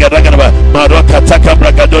 oreka lagadagaraba, maroka taka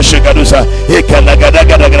bragadoshe garusa, eka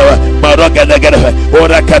lagadagaraba, maroka lagadaba,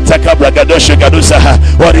 oraka taka bragadoshe garusa,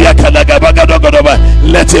 oriaka lagadagaraba.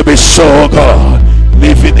 Let it be so, God,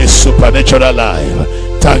 living a supernatural life.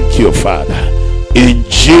 Thank you, Father. In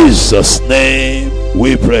Jesus' name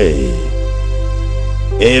we pray.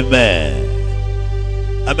 Amen.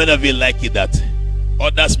 How many of you like it that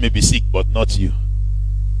others may be sick but not you,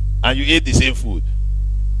 and you eat the same food,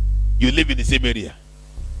 you live in the same area,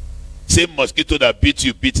 same mosquito that beat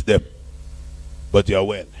you beat them, but you are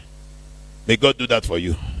well? May God do that for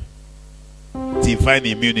you. Divine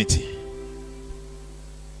immunity,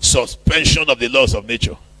 suspension of the laws of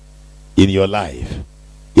nature in your life,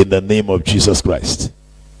 in the name of Jesus Christ.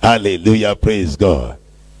 Hallelujah. Praise God.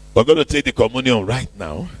 We're going to take the communion right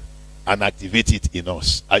now and activate it in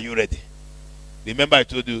us. Are you ready? Remember, I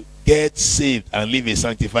told you, get saved and live a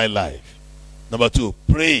sanctified life. Number 2,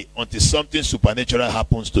 pray until something supernatural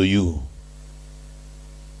happens to you.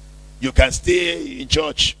 You can stay in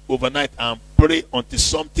church overnight and pray until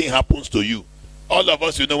something happens to you. All of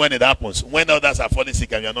us will know when it happens. When others are falling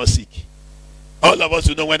sick and you are not sick. All of us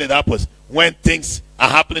will know when it happens. When things are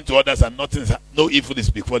happening to others and no evil is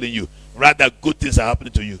befalling you. Rather, good things are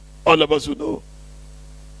happening to you. All of us will know.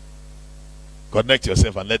 Connect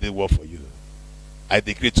yourself and let it work for you. I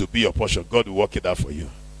decree to be your portion. God will work it out for you.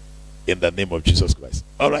 In the name of Jesus Christ.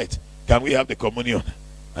 All right. Can we have the communion?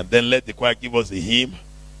 And then let the choir give us the hymn.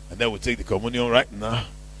 And then we'll take the communion right now.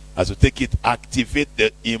 As we take it, activate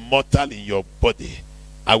the immortal in your body.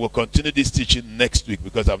 I will continue this teaching next week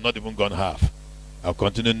because I've not even gone half. I'll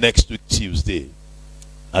continue next week, Tuesday,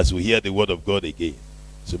 as we hear the word of God again.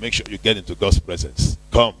 So make sure you get into God's presence.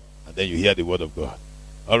 Come, and then you hear the word of God.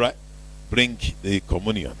 All right? Bring the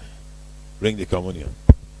communion. Bring the communion.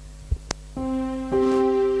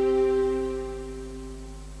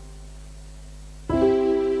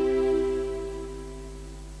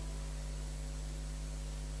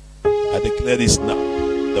 I declare this now,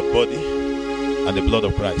 the body and the blood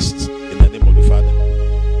of Christ, in the name of the Father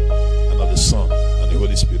and of the Son and the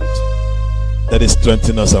Holy Spirit. Let it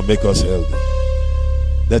strengthen us and make us healthy.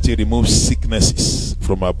 Let it remove sicknesses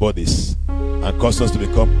from our bodies and cause us to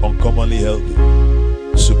become uncommonly healthy,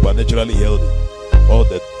 supernaturally healthy, all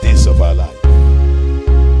the days of our life.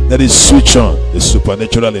 Let it switch on the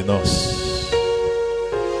supernatural in us.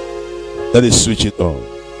 Let it switch it on.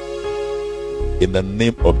 In the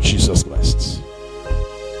name of Jesus Christ.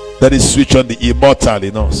 Let it switch on the immortal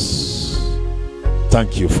in us.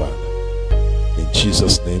 Thank you, Father. In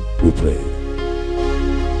Jesus' name we pray.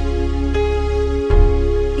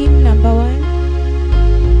 Hymn number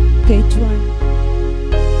 1, page 1.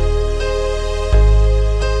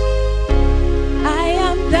 I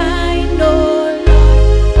am thine, O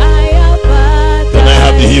Lord, I abide. Can I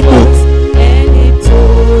have the hymn book? And it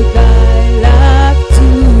told thy love to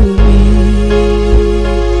me.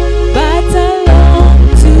 But I long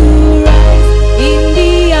to rise in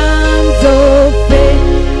the arms of faith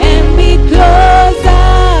and be closer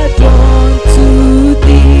drawn to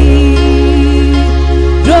thee.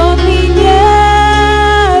 Draw me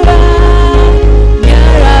nearer,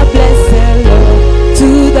 nearer, blessed Lord, to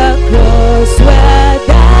the cross where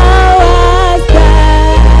thou hast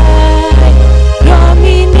died. Draw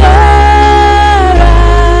me nearer,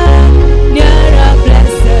 nearer,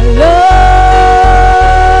 blessed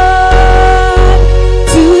Lord,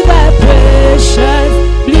 to thy precious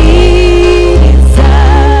bleeding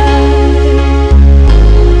side.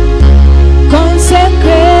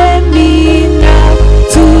 Consecrate me now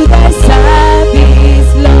to thy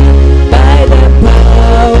service, Lord, by the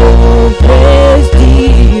power of grace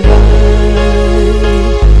divine.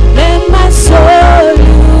 Let my soul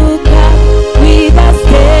look up with a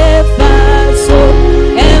steadfast hope,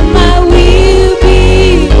 and my will be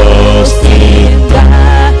lost in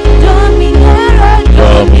thy. Draw me nearer,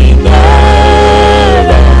 Draw me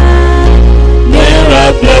nearer, nearer,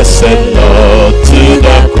 blessed Lord, to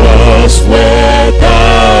the cross where thou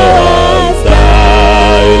hast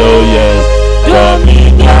died. Oh yes, draw me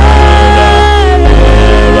nearer,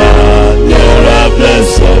 nearer, nearer,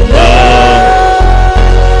 blessed Lord,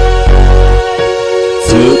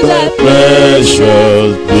 to thy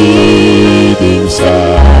precious bleeding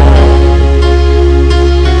side.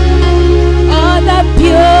 all the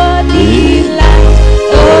pure delight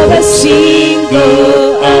of a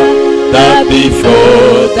single act That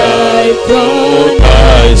before thy throne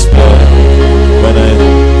I stand.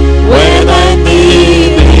 When I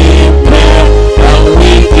need in prayer, and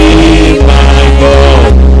with thee, my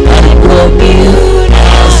God, and commune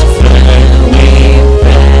as friend with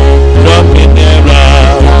friend. Draw me nearer,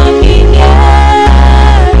 Draw me nearer,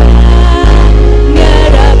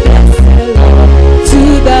 nearer, blessed Lord, to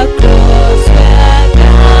the cross where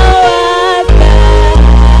thou hast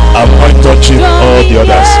died. avoid touching all the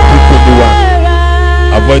others. Pick only one.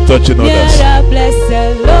 Avoid touching others. Nearer,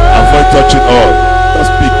 blessed Lord, Avoid touching all.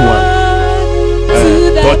 Just pick one. to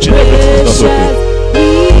the Touching everything is not okay. precious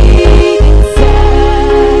bleeding side.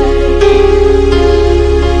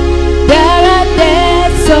 There are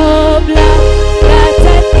depths of love that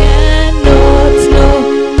I cannot know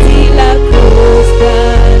till I cross the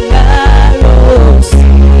narrow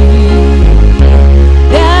sea.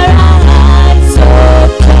 There are heights of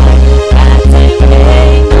joy that I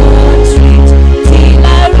may not reach till I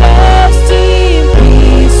rest in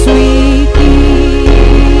peace with thee.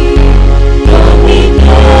 Draw me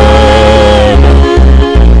nearer,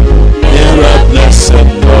 Nearer, blessed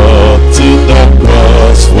Lord, to the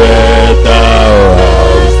cross where thou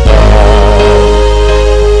hast died.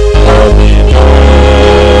 Draw me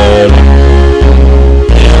nearer,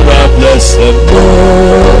 nearer, blessed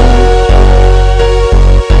Lord,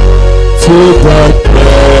 to the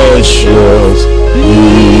precious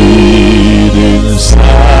bleeding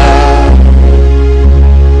side.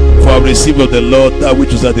 For I receive of the Lord that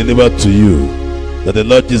which was delivered to you, that the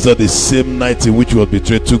Lord Jesus, the same night in which he was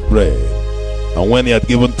betrayed, took bread, and when he had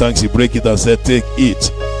given thanks, he brake it and said, take,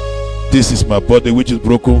 eat. This is my body which is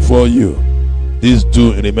broken for you. This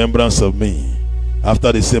do in remembrance of me.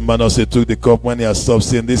 After the same manner also he took the cup when he had stopped,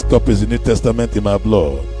 saying, this cup is the New Testament in my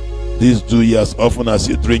blood. This do ye as often as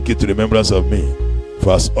you drink it in remembrance of me.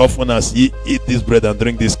 For as often as ye eat this bread and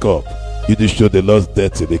drink this cup, you do show the Lord's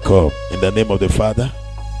death till they come. In the name of the Father,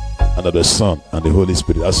 and of the Son, and the Holy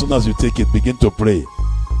Spirit. As soon as you take it, begin to pray.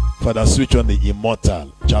 Father, switch on the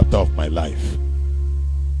immortal chapter of my life.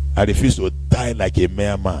 I refuse to die like a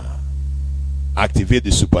mere man. Activate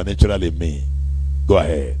the supernatural in me. Go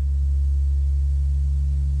ahead.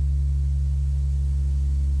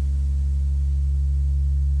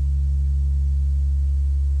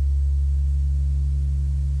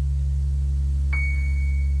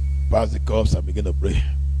 Pass the cups and begin to pray.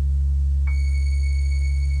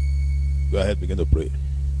 Go ahead, begin to pray.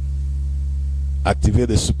 Activate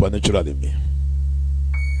the supernatural in me.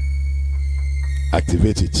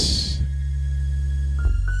 Activate it.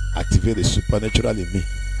 Activate the supernatural in me.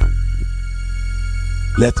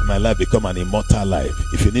 Let my life become an immortal life.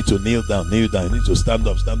 If you need to kneel down, kneel down. You need to stand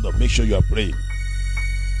up, stand up. Make sure you are praying.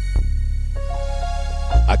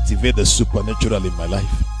 Activate the supernatural in my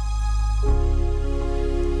life.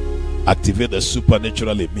 Activate the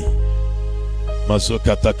supernatural in me.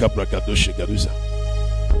 Mazokataka brakadoshi gadusa.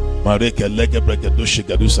 Mareke lege brakadoshi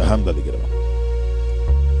gadusa handa ligrama.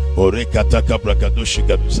 Orekataka brakadoshi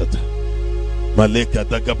gadusata. Maleka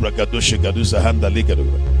daga brakadoshi gadusa handa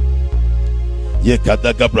ligrama. Ye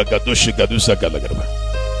kadaga brakadoshi gadusa galagrama.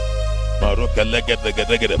 Maroka lege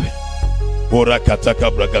degedegedebe. Ora kataka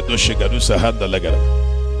brakadoshi gadusa handa lagrama.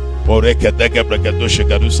 Oreke dege brakadoshi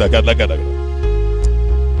gadusa galagrama.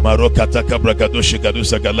 Maroka taka brakadoshi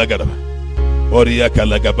gadusa galagrama. Oria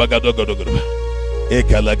kalaga bagadogodogodoba. E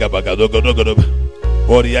kalaga bagadogodogodoba.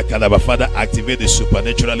 Oria kalaba. Father, activate the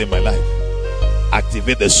supernatural in my life.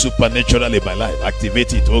 Activate the supernatural in my life.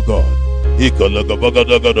 Activate it, oh God. E kalaga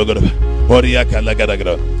bagadogodogodoba. Oria kalaga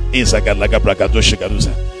dagra. Isa kalaga brakadoshi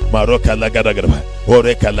gadusa. Maroka laga dagra.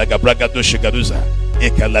 Ore kalaga brakadoshi gadusa. E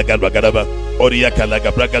kalaga bagadaba. Oria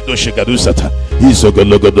kalaga brakadoshi gadusa ta. Iso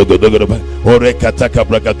gologodogodogodoba. Ore kataka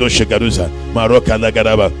brakadoshi gadusa. Maroka laga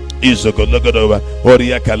daba. Izogologodoba,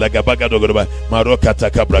 Oria Kalagabagadogoba, Maroka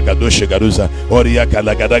Taka Bragadoshi Garuza, Oria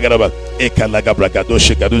Kalagadagaraba,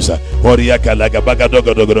 Ekalagabragadoshi Garuza, Oria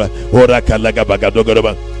Kalagabagadogodogoba, Ora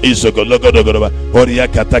Kalagabagadogoba, Izogologodogoba, Oria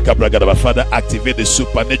Kataka Bragadaba. Father, activate the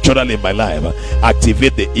supernatural in my life,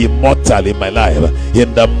 activate the immortal in my life,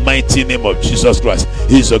 in the mighty name of Jesus Christ.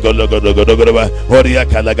 Izogologodogoba, Oria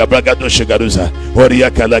Kalagabragadoshi Garuza,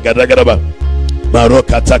 Oria Kalagadagaraba.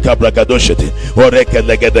 Maroka taka bragadoshete, oreke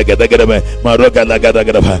legedegedegedebe, maroka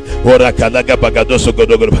lagadagadaba, oraka lagabagadoso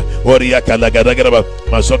godogorba, oriaka lagadagadaba,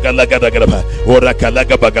 masoka lagadagadaba, oraka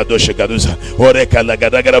lagabagadoshe gadusa, oreka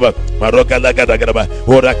lagadagadaba, maroka lagadagadaba,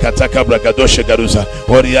 oraka taka bragadoshe gadusa,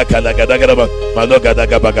 oriaka lagadagadaba, maloga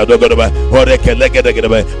lagabagadogodaba, oreke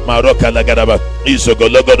legedegedebe, maroka lagadaba,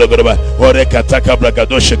 izogologodogorba, oreka taka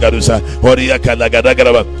bragadoshe gadusa, oriaka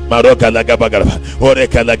lagadagadaba, maroka lagabagadaba,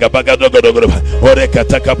 oreka lagabagadogodogorba. Ore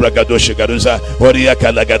kataka bragadoshi garuza, Oria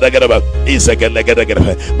kalagadagaraba,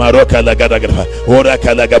 Isagalagadagara, Maroka lagadagaraba, Ora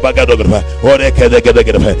kalagabagadogaraba, Ore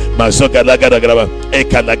kalagadagaraba, Mazoka lagadagaraba,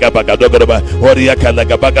 Ekalagabagadogaraba, Oria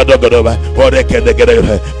kalagabagadogaraba, Ore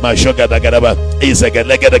kalagadagaraba, Majoka lagaraba,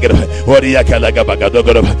 Isagalagadagara, Oria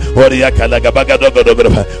kalagabagadogaraba, Oria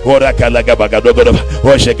kalagabagadogaraba, Ora kalagabagadogaraba,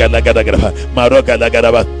 Osheka lagadagaraba, Maroka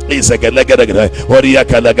lagaraba, Isagalagadagara, Oria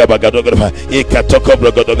kalagabagadogaraba, Ekatoko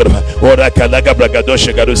brogodogaraba, Ora kalaga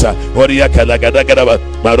bragadoshe garusa, Oria kalagadagaraba,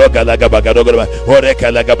 Maroka lagabagadogaraba, Ore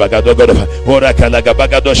kalagabagadogaraba, Ora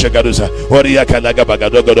kalagabagadoshe garusa, Oria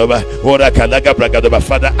kalagabagadogaraba, Ora kalagabragadaba.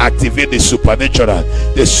 Father, activate the supernatural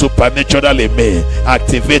in me.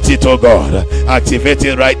 Activate it, oh God. Activate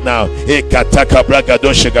it right now. Ekataka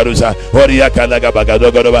bragadoshe garusa, Oria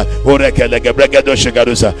kalagabagadogaraba, Ore kalagabragadoshe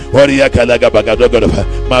garusa, Oria kalagabagadogaraba,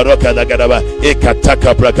 Maroka lagadaba,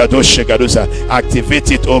 Ekataka bragadoshe garusa.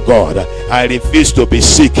 Activate it, oh God. I refuse to be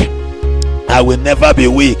sick. I will never be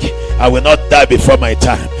weak. I will not die before my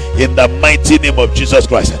time. In the mighty name of Jesus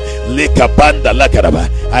Christ.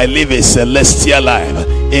 I live a celestial life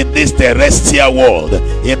in this terrestrial world.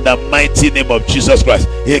 In the mighty name of Jesus Christ.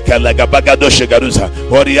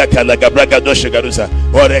 Oria kalagabragadoshe garusa,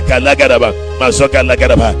 Ore kalagaraba, Mazoka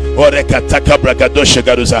lagaraba, Ore kataka bragadoshe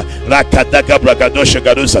garusa, Rakataka bragadoshe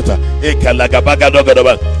garusata,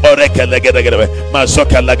 Ekalagabagadogaraba, Ore kalagaragaraba,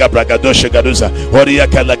 Mazoka lagabragadoshe garusa, Oria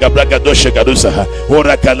kalagabragadoshe garusa,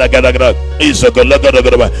 Ora kalagaragaraba,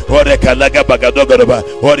 Izogologodogaraba, Ore kalagabagadogaraba,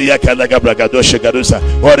 Oria kalagabragadoshe garusa,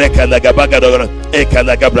 Ore kalagabagadogaraba,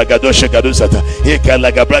 Ekalagabragadoshe garusata,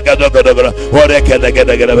 Ekalagabragadogara, Ore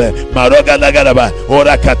kalagaragaraba, Maroga lagaraba,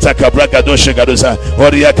 Ora kataka bragadoshe garusa,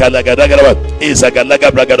 Oria kalagadagaraba,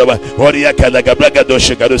 Izagalaga bragadaba, Oria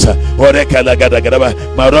kalagabragadoshe garusa, Ore kalagadagaraba,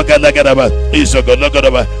 Maroga lagaraba,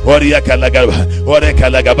 Izogologodoba, Oria kalagaraba, Ore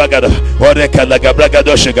kalagabagadaba, Ore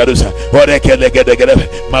kalagabragadoshe garusa, Ore kelegedegaraba,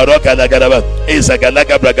 Maroga lagaraba,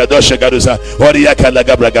 Izagalaga bragadoshe garusa, Oria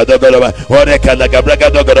kalagabragadogoroba, Ore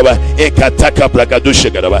kalagabragadogoroba, Ekataka bragadoshe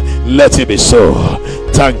garaba. Let it be so.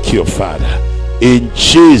 Thank you, Father. In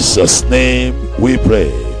Jesus' name we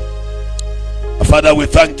pray. Father, we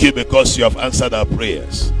thank you because you have answered our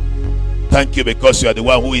prayers. Thank you because you are the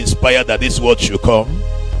one who inspired that this word should come,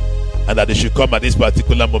 and that it should come at this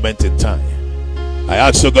particular moment in time. I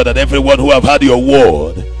ask, oh God, that everyone who have heard your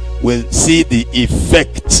word will see the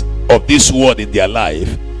effect of this word in their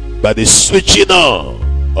life by the switching on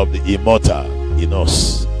of the immortal in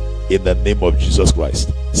us. In the name of Jesus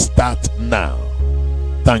Christ. Start now.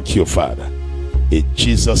 Thank you, Father. In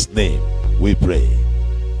Jesus' name we pray.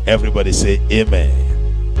 Everybody say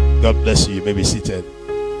amen. God bless you. You may be seated.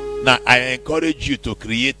 Now I encourage you to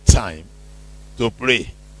create time to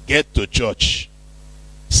pray. Get to church.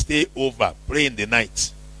 Stay over. Pray in the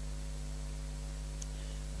night.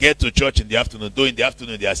 Get to church in the afternoon. Though in the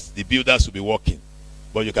afternoon the builders will be working,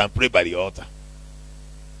 but you can pray by the altar.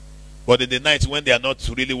 But in the night when they are not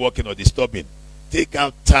really working or disturbing, take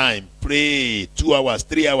out time, pray 2 hours,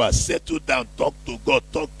 3 hours, settle down, talk to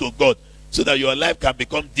God, so that your life can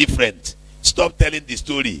become different. Stop telling the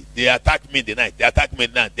story. They attacked me in the night. They attacked me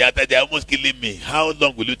now. They are almost killing me. How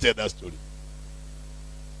long will you tell that story?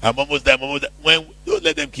 I'm almost there. Don't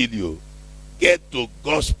let them kill you. Get to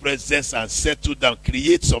God's presence and settle down.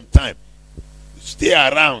 Create some time. Stay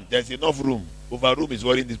around. There's enough room. Overroom is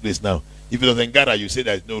worrying this place now. If it was Ngara, you say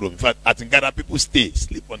there's no room. In fact, at Ngara, people stay,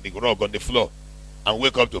 sleep on the rug, on the floor, and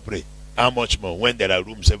wake up to pray. How much more when there are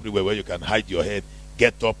rooms everywhere where you can hide your head,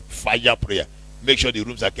 get up, fire prayer. Make sure the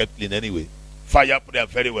rooms are kept clean anyway. Fire prayer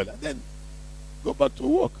very well, and then go back to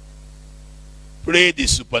work. Pray the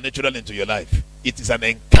supernatural into your life. It is an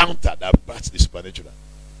encounter that births the supernatural.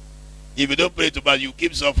 If you don't pray to God, you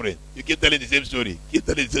keep suffering. You keep telling the same story. Keep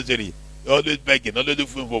telling the same story. You're always begging, always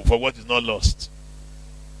looking for what is not lost.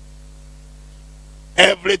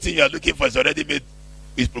 Everything you are looking for is already made,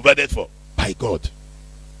 is provided for by God.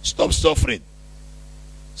 Stop suffering.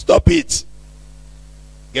 Stop it.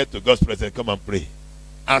 Get to God's presence. Come and pray.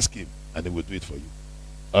 Ask Him, and He will do it for you.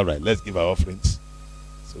 All right, let's give our offerings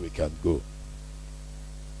so we can go.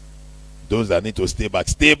 Those that need to stay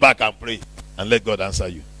back and pray, and let God answer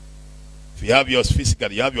you. If you have yours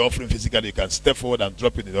physically, you have your offering physically, you can step forward and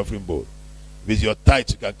drop it in the offering bowl. If it's your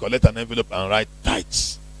tithes, you can collect an envelope and write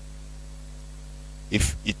tithes.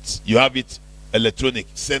 If you have it electronic,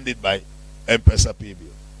 send it by M-Pesa PayBill.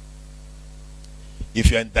 If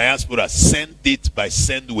you're in diaspora, send it by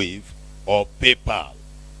SendWave or PayPal.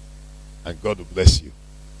 And God will bless you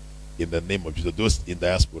in the name of Jesus. Those in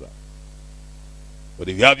diaspora. But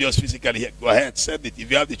if you have yours physically here, go ahead, send it. If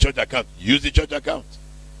you have the church account, use the church account.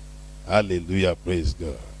 Hallelujah. Praise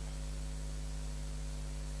God.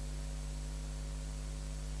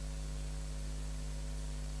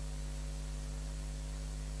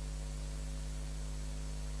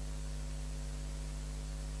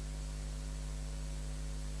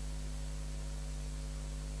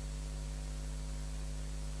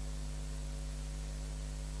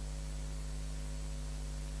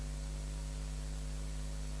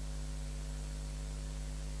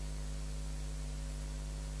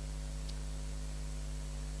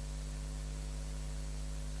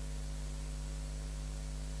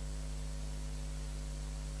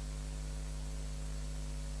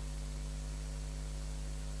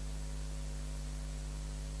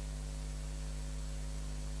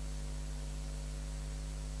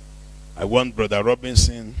 I want Brother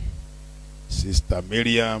Robinson, Sister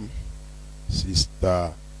Miriam,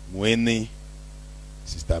 Sister Mweni,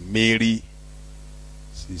 Sister Mary,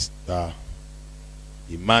 Sister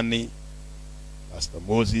Imani, Pastor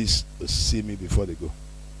Moses to see me before they go.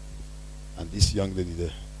 And this young lady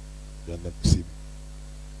there, join them to see me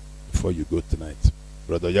before you go tonight.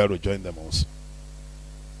 Brother Yaro, join them also.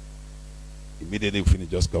 Immediately we finish,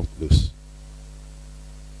 just come close.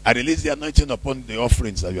 I release the anointing upon the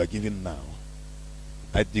offerings that you are giving now.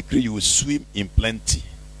 I decree you will swim in plenty.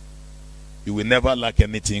 You will never lack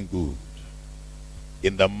anything good.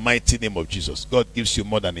 In the mighty name of Jesus. God gives you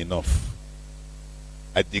more than enough.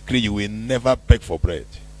 I decree you will never beg for bread.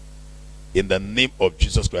 In the name of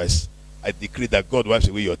Jesus Christ, I decree that God wipes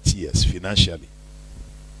away your tears financially.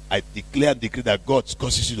 I declare and decree that God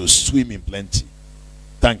causes you to swim in plenty.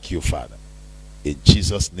 Thank you, Father. In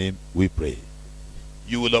Jesus' name we pray.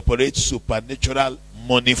 You will operate supernatural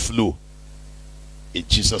money flow in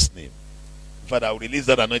Jesus' name. Father, I will release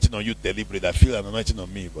that anointing on you deliberately. I feel an anointing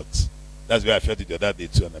on me, but that's where I felt it the other day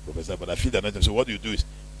too, and I prophesied. But I feel the anointing. So what you do is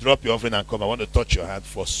drop your offering and come. I want to touch your hand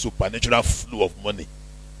for supernatural flow of money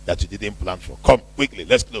that you didn't plan for. Come quickly.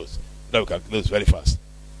 Let's close. Now we can close very fast.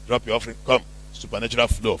 Drop your offering. Come. Supernatural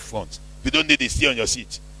flow of funds. If you don't need it, stay on your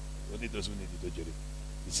seat. You don't need those who need it, Jerry.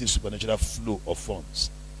 It's a supernatural flow of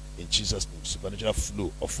funds. In Jesus' name, supernatural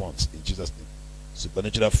flow of funds. In Jesus' name,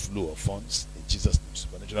 supernatural flow of funds. In Jesus' name,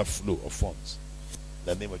 supernatural flow of funds. In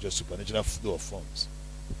the name of Jesus, supernatural flow of funds.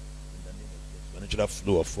 In the name of Jesus, supernatural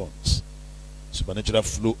flow of funds. Supernatural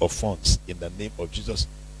flow of funds. In the name of Jesus,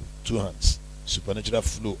 2 hands. Supernatural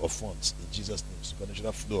flow of funds. In Jesus' name,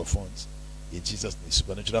 supernatural flow of funds. In Jesus' name,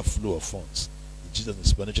 supernatural flow of funds. In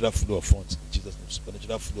Jesus' name, supernatural flow of funds. In Jesus' name,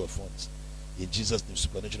 supernatural flow of funds. In Jesus' name,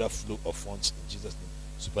 supernatural flow of funds. In Jesus' name.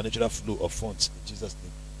 Supernatural flow of funds in Jesus'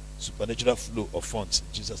 name. Supernatural flow of funds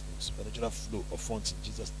in Jesus' name. Supernatural flow of funds in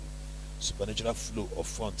Jesus' name. Supernatural flow of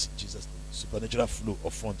funds in Jesus' name. Supernatural flow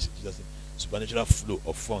of funds in Jesus' name. Supernatural flow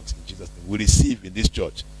of funds in Jesus' name. We receive in this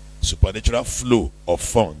church supernatural flow of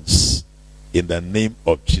funds in the name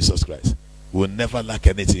of Jesus Christ. We will never lack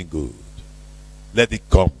anything good. Let it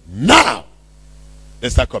come now.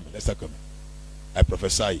 Let's start coming. Let's start coming. I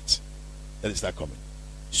prophesy it. Let it start coming.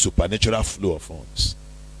 Supernatural flow of funds.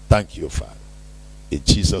 Thank you, Father. In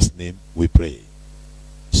Jesus' name we pray.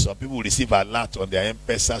 Some people receive a lot on their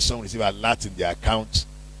M-Pesa. Some receive a lot in their account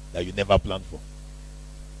that you never planned for.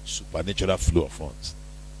 Supernatural flow of funds.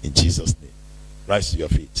 In Jesus' name. Rise to your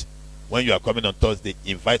feet. When you are coming on Thursday,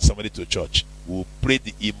 invite somebody to church. We will pray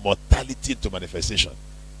the immortality into manifestation.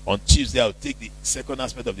 On Tuesday, I'll take the second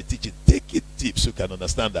aspect of the teaching. Take it deep so you can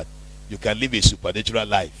understand that you can live a supernatural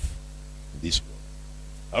life in this world.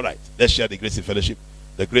 All right. Let's share the grace and fellowship.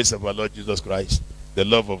 The grace of our Lord Jesus Christ, the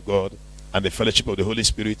love of God, and the fellowship of the Holy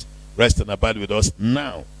Spirit rest and abide with us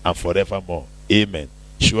now and forevermore. Amen.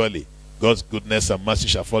 Surely, God's goodness and mercy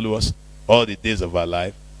shall follow us all the days of our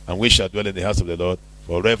life, and we shall dwell in the house of the Lord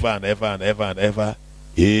forever and ever and ever and ever.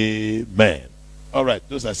 Amen. All right.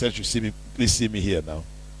 Those that said you see me, please see me here now.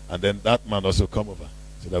 And then that man also come over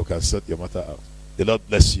so that we can sort your matter out. The Lord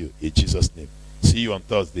bless you in Jesus' name. See you on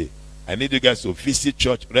Thursday. I need you guys to visit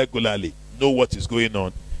church regularly. Know what is going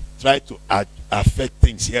on. Try to affect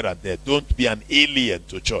things here and there. Don't be an alien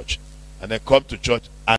to church. And then come to church and